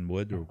 knock on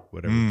wood or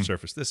whatever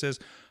surface this is,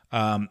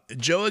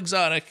 Joe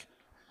Exotic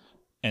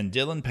and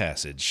Dylan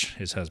Passage,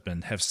 his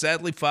husband, have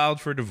sadly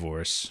filed for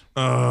divorce.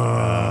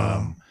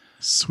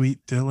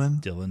 Sweet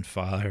Dylan. Dylan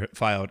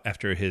filed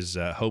after his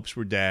hopes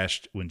were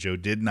dashed when Joe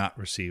did not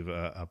receive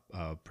a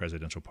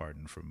presidential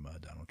pardon from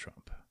Donald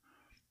Trump.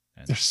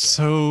 And there's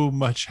so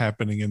much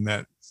happening in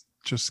that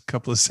just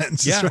couple of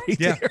sentences right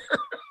there.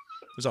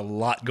 There's a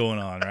lot going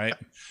on, right?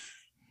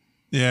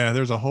 Yeah,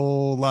 there's a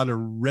whole lot of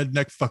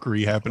redneck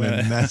fuckery happening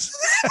in that.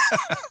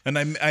 And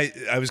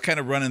I was kind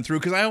of running through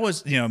because I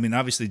always,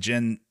 obviously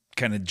Jen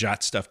kind of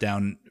jots stuff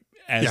down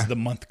as the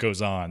month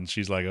goes on.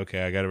 She's like,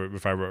 okay, I got to,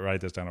 if I write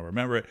this down, I'll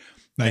remember it.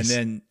 Nice.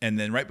 And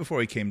then right before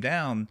he came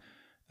down,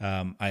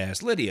 I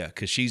asked Lydia,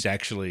 because she's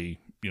actually,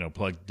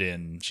 plugged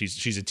in.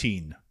 She's a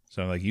teen.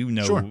 So I'm like, you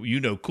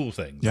know cool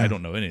things. Yeah. I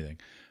don't know anything.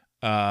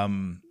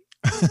 And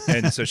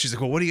so she's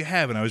like, well, what do you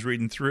have? And I was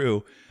reading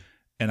through,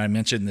 and I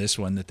mentioned this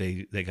one that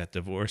they got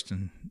divorced,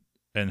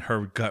 and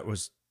her gut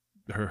was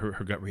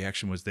her gut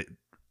reaction was that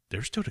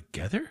they're still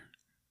together.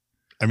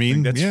 I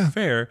mean, that's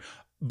fair,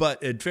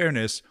 but in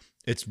fairness,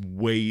 it's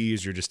way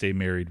easier to stay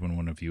married when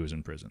one of you is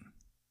in prison,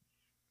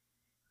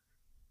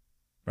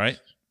 right?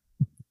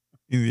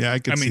 Yeah, I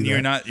could. I mean,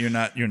 you're not.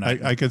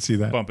 I could see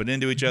that bumping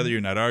into each other. You're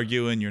not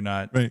arguing. You're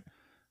not right.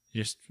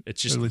 It's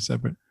just totally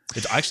separate.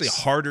 It's actually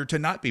harder to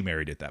not be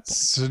married at that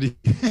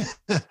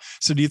point.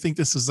 So do you think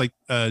this is like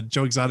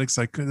Joe Exotic's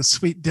like,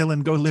 sweet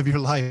Dylan, go live your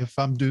life.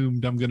 I'm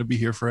doomed. I'm going to be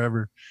here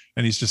forever.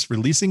 And he's just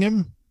releasing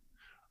him?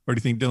 Or do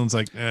you think Dylan's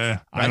like, I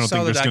don't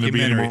think there's going to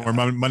be any more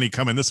money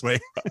coming this way?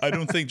 I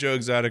don't think Joe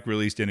Exotic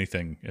released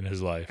anything in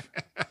his life.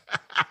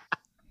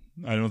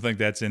 I don't think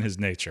that's in his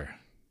nature.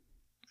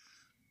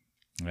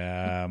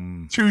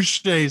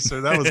 Touche, sir.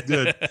 That was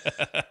good.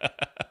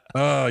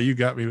 Oh, you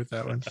got me with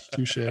that one.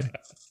 Touche.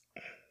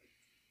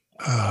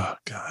 Oh,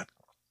 God.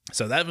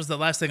 So that was the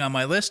last thing on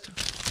my list.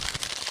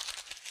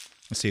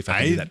 Let's see if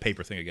I can do that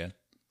paper thing again.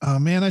 Oh,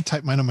 man, I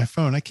typed mine on my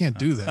phone. I can't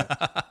do that.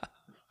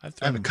 I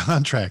have a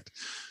contract.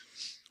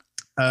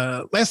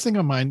 Last thing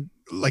on mine,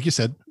 like you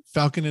said,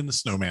 Falcon and the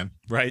Snowman.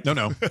 Right.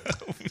 No.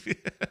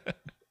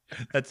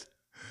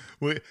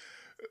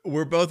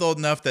 We're both old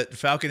enough that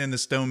Falcon and the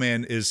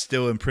Snowman is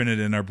still imprinted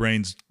in our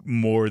brains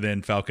more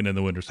than Falcon and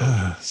the Winter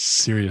Soldier.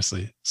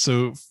 Seriously.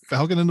 So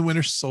Falcon and the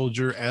Winter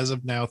Soldier, as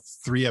of now,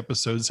 3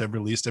 episodes have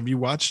released. Have you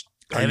watched?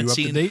 I haven't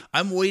seen. Up to date?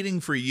 I'm waiting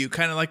for you,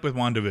 kind of like with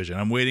WandaVision.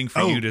 I'm waiting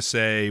for you to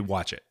say,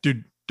 watch it.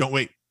 Dude, don't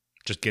wait.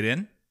 Just get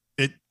in?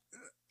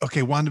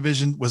 Okay,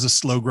 WandaVision was a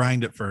slow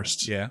grind at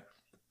first. Yeah.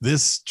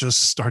 This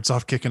just starts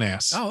off kicking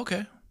ass. Oh,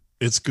 okay.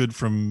 It's good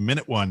from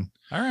minute 1.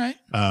 All right.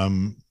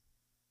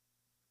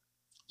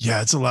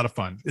 Yeah, it's a lot of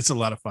fun.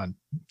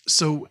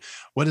 So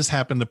what has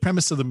happened? The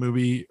premise of the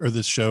movie or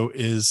the show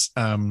is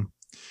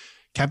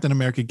Captain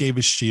America gave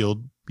his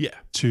shield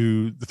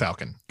to the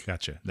Falcon.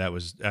 Gotcha. That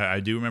was I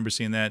do remember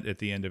seeing that at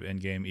the end of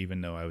Endgame,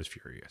 even though I was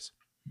furious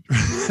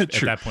at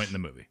that point in the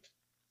movie.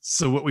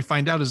 So what we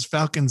find out is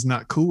Falcon's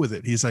not cool with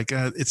it. He's like,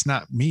 it's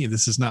not me.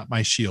 This is not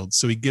my shield.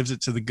 So he gives it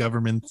to the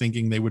government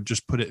thinking they would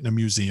just put it in a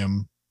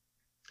museum.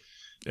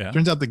 Yeah.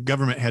 Turns out the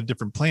government had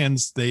different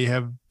plans. They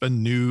have a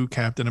new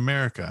Captain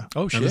America.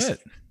 Oh, now,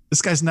 shit.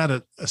 This guy's not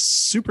a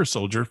super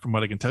soldier, from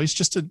what I can tell. He's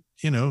just a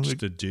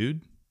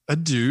dude. A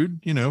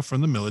dude,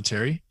 from the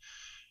military.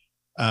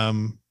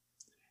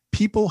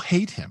 People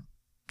hate him.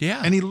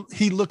 Yeah. And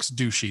he looks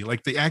douchey.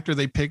 Like the actor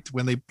they picked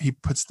when he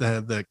puts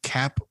the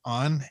cap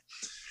on,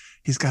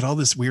 he's got all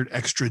this weird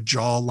extra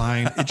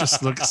jawline. It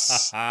just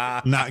looks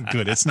not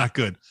good. It's not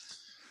good.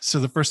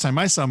 So the first time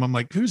I saw him, I'm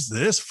like, who's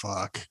this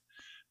fuck?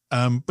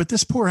 But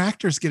this poor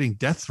actor is getting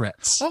death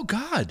threats. Oh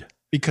God.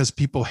 Because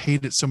people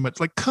hate it so much.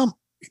 Like, come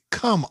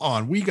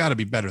on. We got to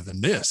be better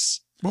than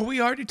this. Well, we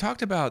already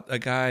talked about a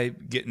guy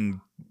getting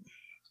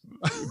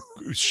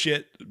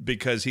shit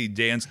because he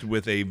danced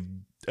with a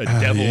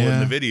devil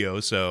in the video.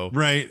 So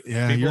right.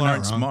 Yeah. People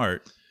aren't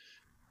smart.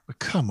 But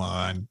come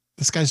on.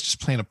 This guy's just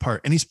playing a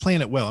part, and he's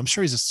playing it well. I'm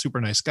sure he's a super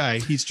nice guy.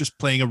 He's just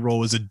playing a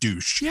role as a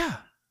douche. Yeah.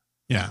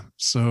 Yeah.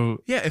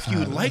 So if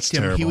you liked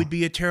him, he would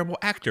be a terrible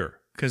actor.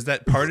 Because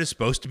that part is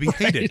supposed to be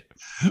hated.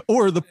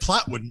 Or the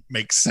plot wouldn't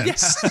make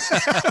sense.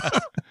 Yeah.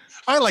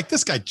 I like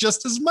this guy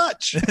just as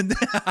much.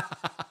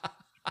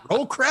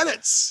 Roll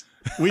credits.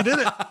 We did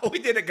it. We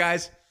did it,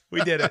 guys.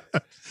 We did it.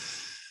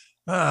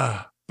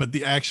 But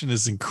the action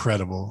is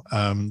incredible.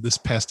 This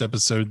past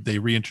episode, they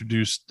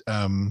reintroduced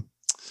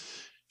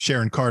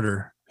Sharon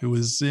Carter, who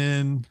was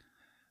in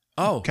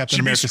Captain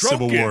America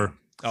Civil War.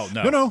 Oh,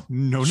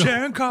 no.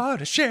 Sharon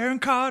Carter. Ooh,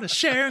 Sharon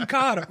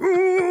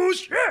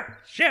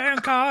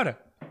Carter.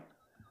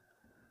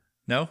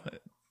 No?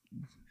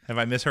 Have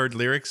I misheard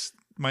lyrics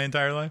my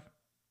entire life?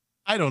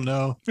 I don't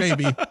know.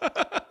 Maybe. Who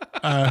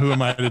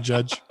am I to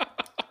judge?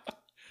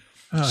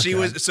 She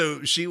was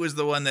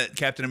the one that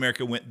Captain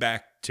America went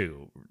back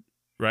to,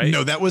 right?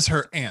 No, that was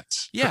her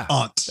aunt. Yeah, her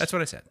aunt. That's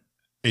what I said.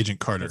 Agent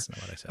Carter. That's not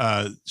what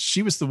I said.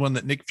 She was the one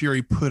that Nick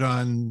Fury put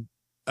on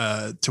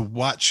to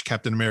watch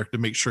Captain America to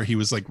make sure he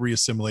was like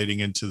reassimilating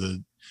into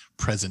the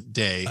present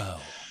day.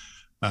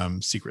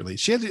 Secretly,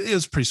 it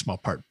was a pretty small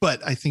part,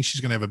 but I think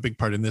she's going to have a big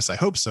part in this. I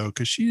hope so,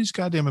 because she's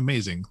goddamn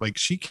amazing. Like,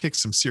 she kicked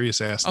some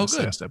serious ass in this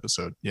last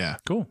episode. Yeah,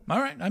 cool. All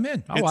right, I'm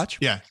in. I'll watch.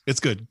 Yeah,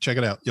 it's good. Check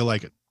it out. You'll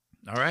like it.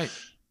 All right,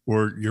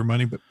 or your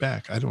money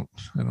back. I don't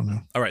know.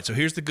 All right, so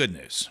here's the good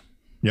news.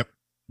 Yep,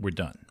 we're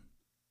done.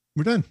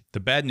 We're done. The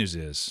bad news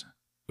is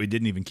we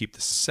didn't even keep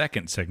the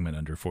second segment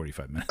under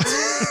 45 minutes.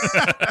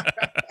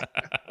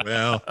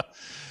 Well,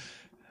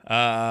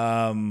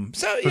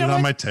 so put it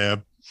on my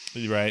tab.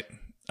 Right.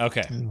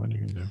 Okay. What are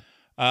you gonna do?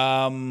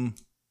 I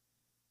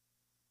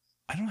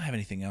don't have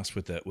anything else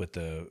with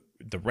the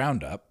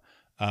roundup.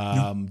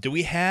 No. Do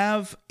we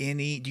have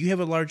any? Do you have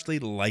a largely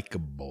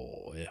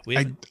likable?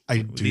 I do.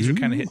 These are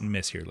kind of hit and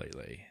miss here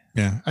lately.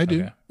 Yeah, I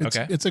do.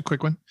 Okay. It's a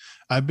quick one.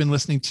 I've been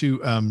listening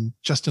to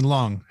Justin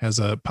Long has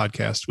a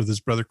podcast with his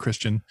brother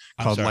Christian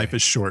called Life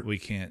is Short. We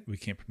can't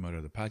promote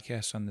other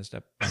podcasts on this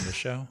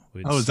show.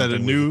 Is that a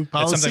new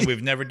policy? That's something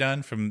we've never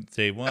done from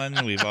day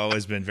one. We've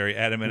always been very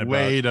adamant about.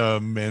 Wait a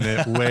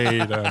minute.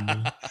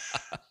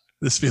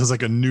 This feels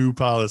like a new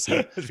policy.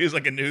 It feels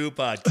like a new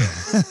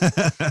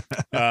podcast.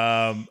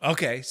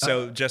 Okay,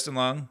 so Justin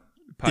Long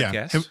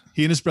podcast. Yeah,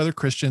 he and his brother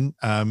Christian,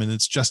 and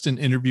it's Justin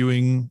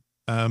interviewing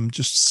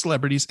just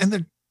celebrities, and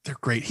they're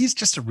great. He's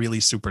just a really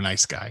super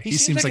nice guy. He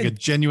seems like a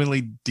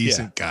genuinely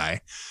decent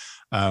guy.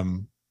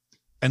 And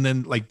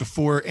then like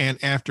before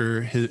and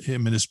after,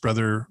 him and his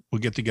brother will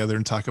get together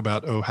and talk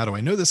about, how do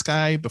I know this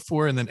guy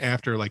before and then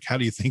after, like, how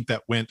do you think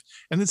that went?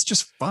 And it's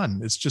just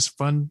fun. It's just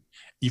fun.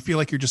 You feel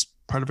like you're just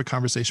part of a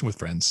conversation with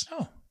friends. Oh,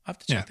 I'll have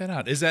to check that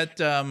out. Is that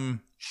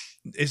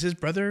is his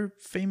brother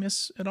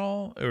famous at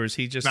all, or is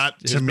he just not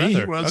his to me?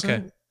 Brother? He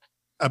wasn't.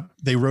 Okay.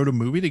 They wrote a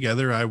movie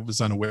together. I was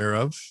unaware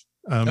of.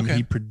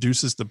 He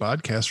produces the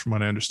podcast, from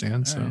what I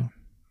understand. So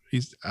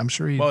I'm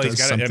sure he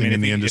does something in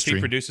the industry. If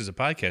he produces a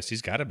podcast,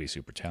 he's got to be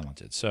super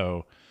talented.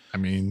 So, I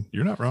mean,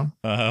 you're not wrong.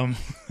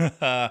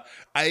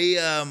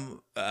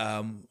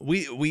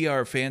 We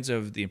are fans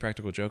of the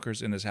Impractical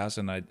Jokers in this house,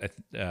 and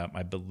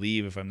I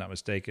believe, if I'm not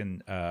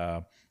mistaken,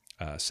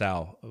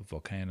 Sal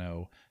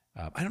Volcano.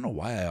 I don't know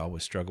why I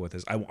always struggle with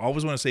this. I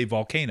always want to say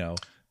Volcano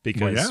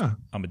because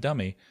I'm a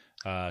dummy.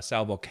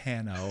 Sal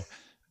Volcano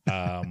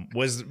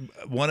was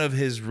one of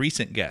his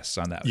recent guests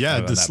on that.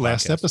 Yeah, this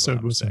last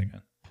episode was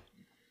him.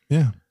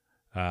 Yeah.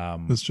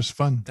 It was just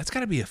fun. That's got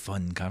to be a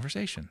fun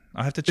conversation.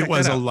 I'll have to check it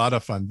was that out. A lot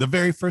of fun. The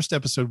very first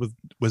episode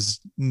was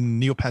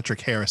Neil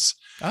Patrick Harris.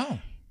 Oh.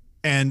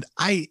 And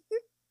I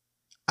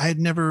had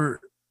never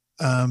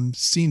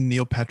seen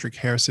Neil Patrick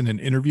Harris in an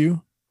interview.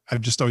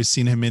 I've just always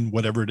seen him in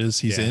whatever it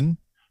is he's in.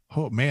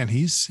 Oh man,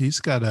 he's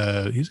got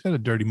a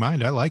dirty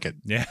mind. I like it.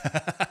 Yeah.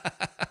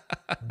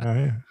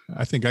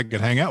 I think I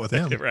could hang out with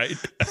him. Right.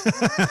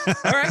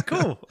 All right,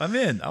 cool. I'm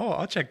in. Oh,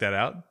 I'll check that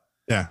out.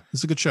 Yeah,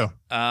 it's a good show.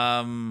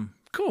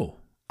 Cool.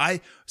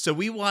 So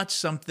we watched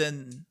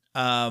something.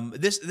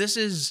 This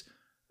is.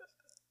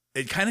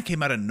 It kind of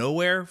came out of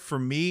nowhere for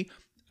me.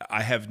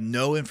 I have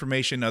no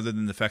information other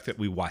than the fact that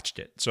we watched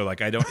it. So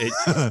like I don't.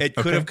 It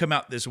could have come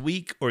out this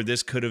week, or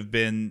this could have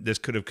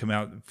come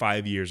out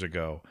 5 years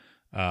ago.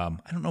 I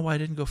don't know why I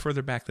didn't go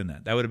further back than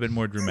that. That would have been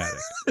more dramatic.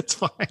 It's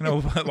fine.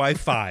 Why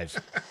 5?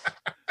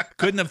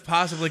 Couldn't have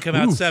possibly come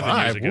out 7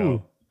 years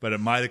ago, but it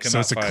might have come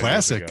out 5 it's a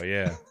classic. years ago.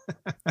 Yeah.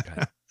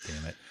 God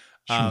damn it.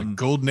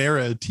 Golden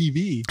era of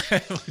TV.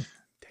 Damn it.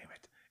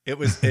 It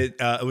was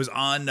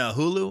on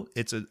Hulu.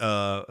 It's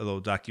a little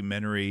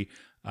documentary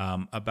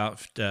about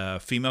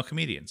female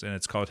comedians, and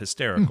it's called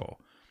Hysterical.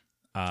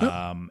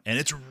 And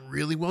it's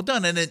really well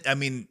done. And it's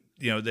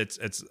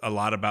a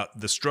lot about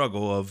the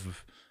struggle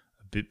of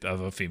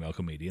a female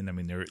comedian. I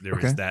mean, there is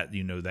that,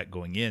 that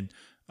going in.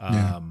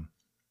 But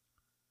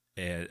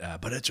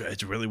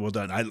it's really well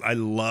done. I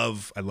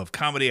love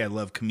comedy. I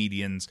love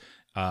comedians.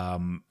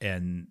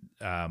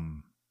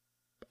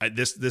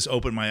 This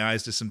opened my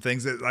eyes to some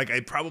things that like I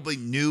probably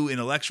knew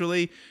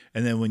intellectually,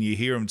 and then when you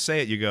hear them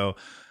say it, you go,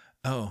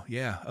 "Oh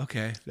yeah,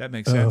 okay, that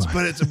makes sense."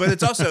 But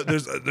it's also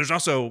there's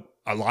also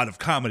a lot of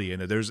comedy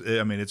in it.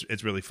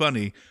 It's really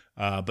funny,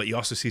 but you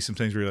also see some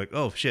things where you're like,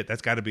 "Oh shit,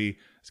 that's got to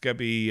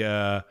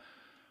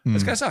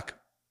suck."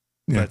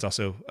 Yeah. But it's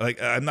also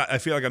like I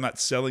feel like I'm not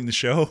selling the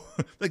show.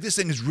 Like this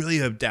thing is really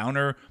a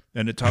downer,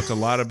 and it talks a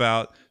lot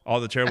about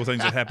all the terrible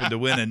things that happened to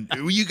Win.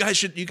 And you guys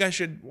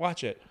should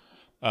watch it.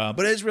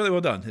 But it's really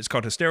well done. It's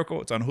called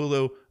Hysterical. It's on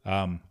Hulu.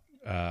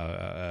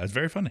 It's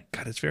very funny.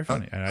 God, it's very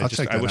funny. And I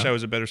wish I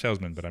was a better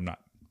salesman, but I'm not.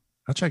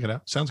 I'll check it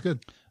out. Sounds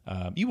good.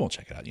 You won't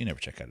check it out. You never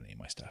check out any of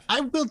my stuff.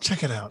 I will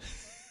check it out.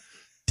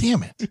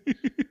 Damn it.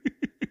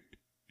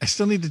 I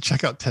still need to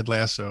check out Ted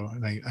Lasso,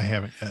 and I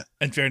haven't yet.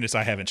 In fairness,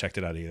 I haven't checked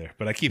it out either,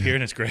 but I keep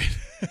hearing it's great.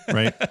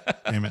 Right?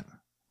 Damn it.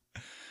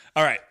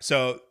 All right.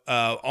 So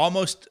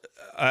almost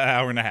an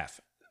hour and a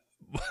half.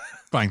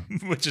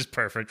 Fine. Which is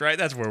perfect, right?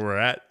 That's where we're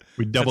at.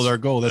 We doubled our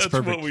goal. That's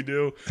perfect. What we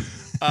do.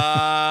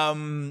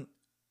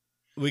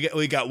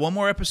 We got one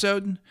more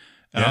episode,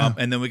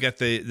 and then we got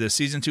the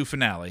season 2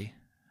 finale,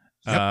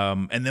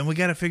 and then we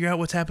got to figure out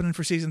what's happening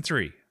for season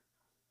 3.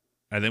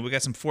 I think we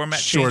got some format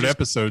short changes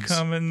episodes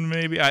coming.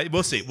 Maybe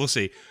we'll see. We'll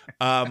see.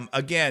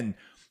 Again,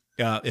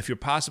 if you're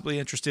possibly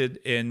interested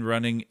in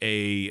running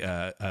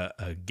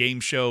a game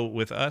show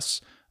with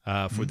us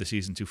for the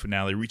season 2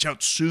 finale, reach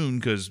out soon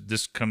because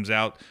this comes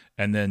out,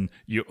 and then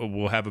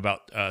we'll have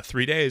about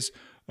 3 days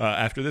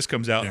after this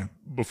comes out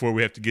before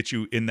we have to get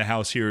you in the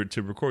house here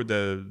to record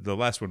the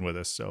last one with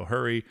us. So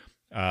hurry.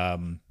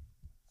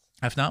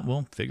 If not,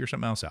 we'll figure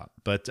something else out.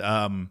 But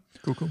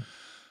cool.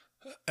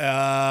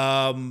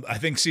 I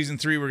think season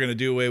 3 we're gonna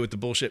do away with the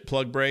bullshit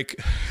plug break,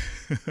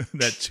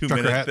 that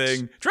 2-minute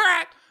thing.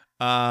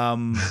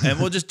 And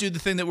we'll just do the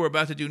thing that we're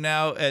about to do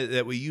now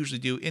that we usually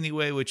do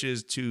anyway, which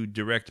is to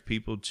direct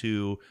people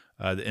to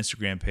the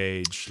Instagram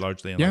page,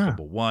 Largely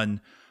Unlikable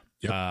 1.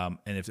 Yep.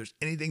 And if there's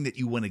anything that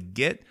you want to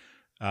get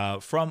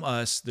from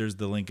us, there's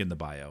the link in the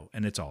bio,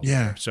 and it's all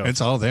there. So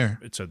it's all there.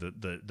 So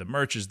the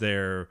merch is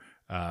there.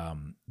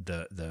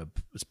 The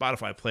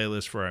Spotify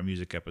playlist for our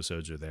music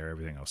episodes are there.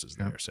 Everything else is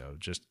there. So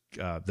just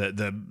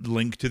the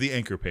link to the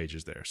Anchor page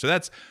is there. So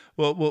that's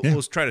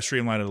we'll try to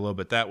streamline it a little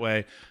bit that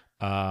way.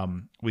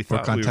 We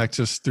thought contact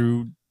us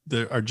through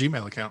our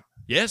Gmail account.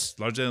 Yes,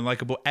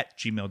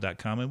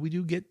 largelyunlikable@gmail.com, and we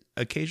do get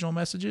occasional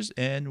messages,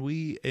 and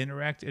we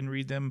interact and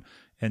read them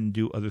and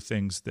do other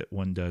things that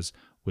one does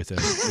with an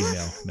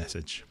email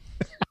message.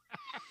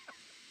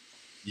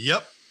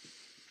 Yep,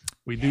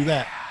 we do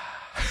that.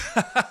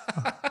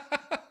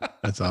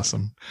 That's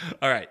awesome.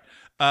 All right.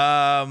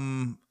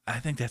 I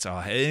think that's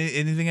all.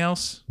 Anything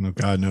else? No,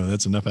 God, no.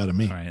 That's enough out of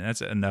me. All right.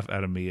 That's enough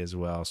out of me as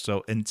well.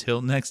 So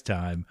until next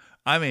time,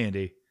 I'm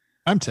Andy.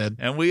 I'm Ted.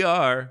 And we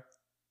are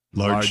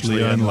Largely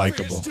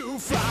Unlikable. It's too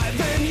fried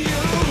than you,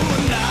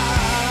 and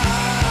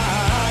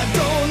I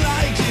don't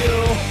like you,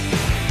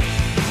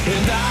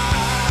 and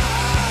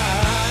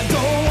I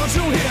don't want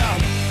you here,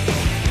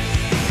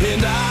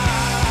 and I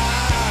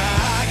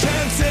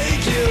can't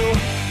take you,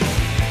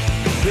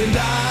 and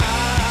I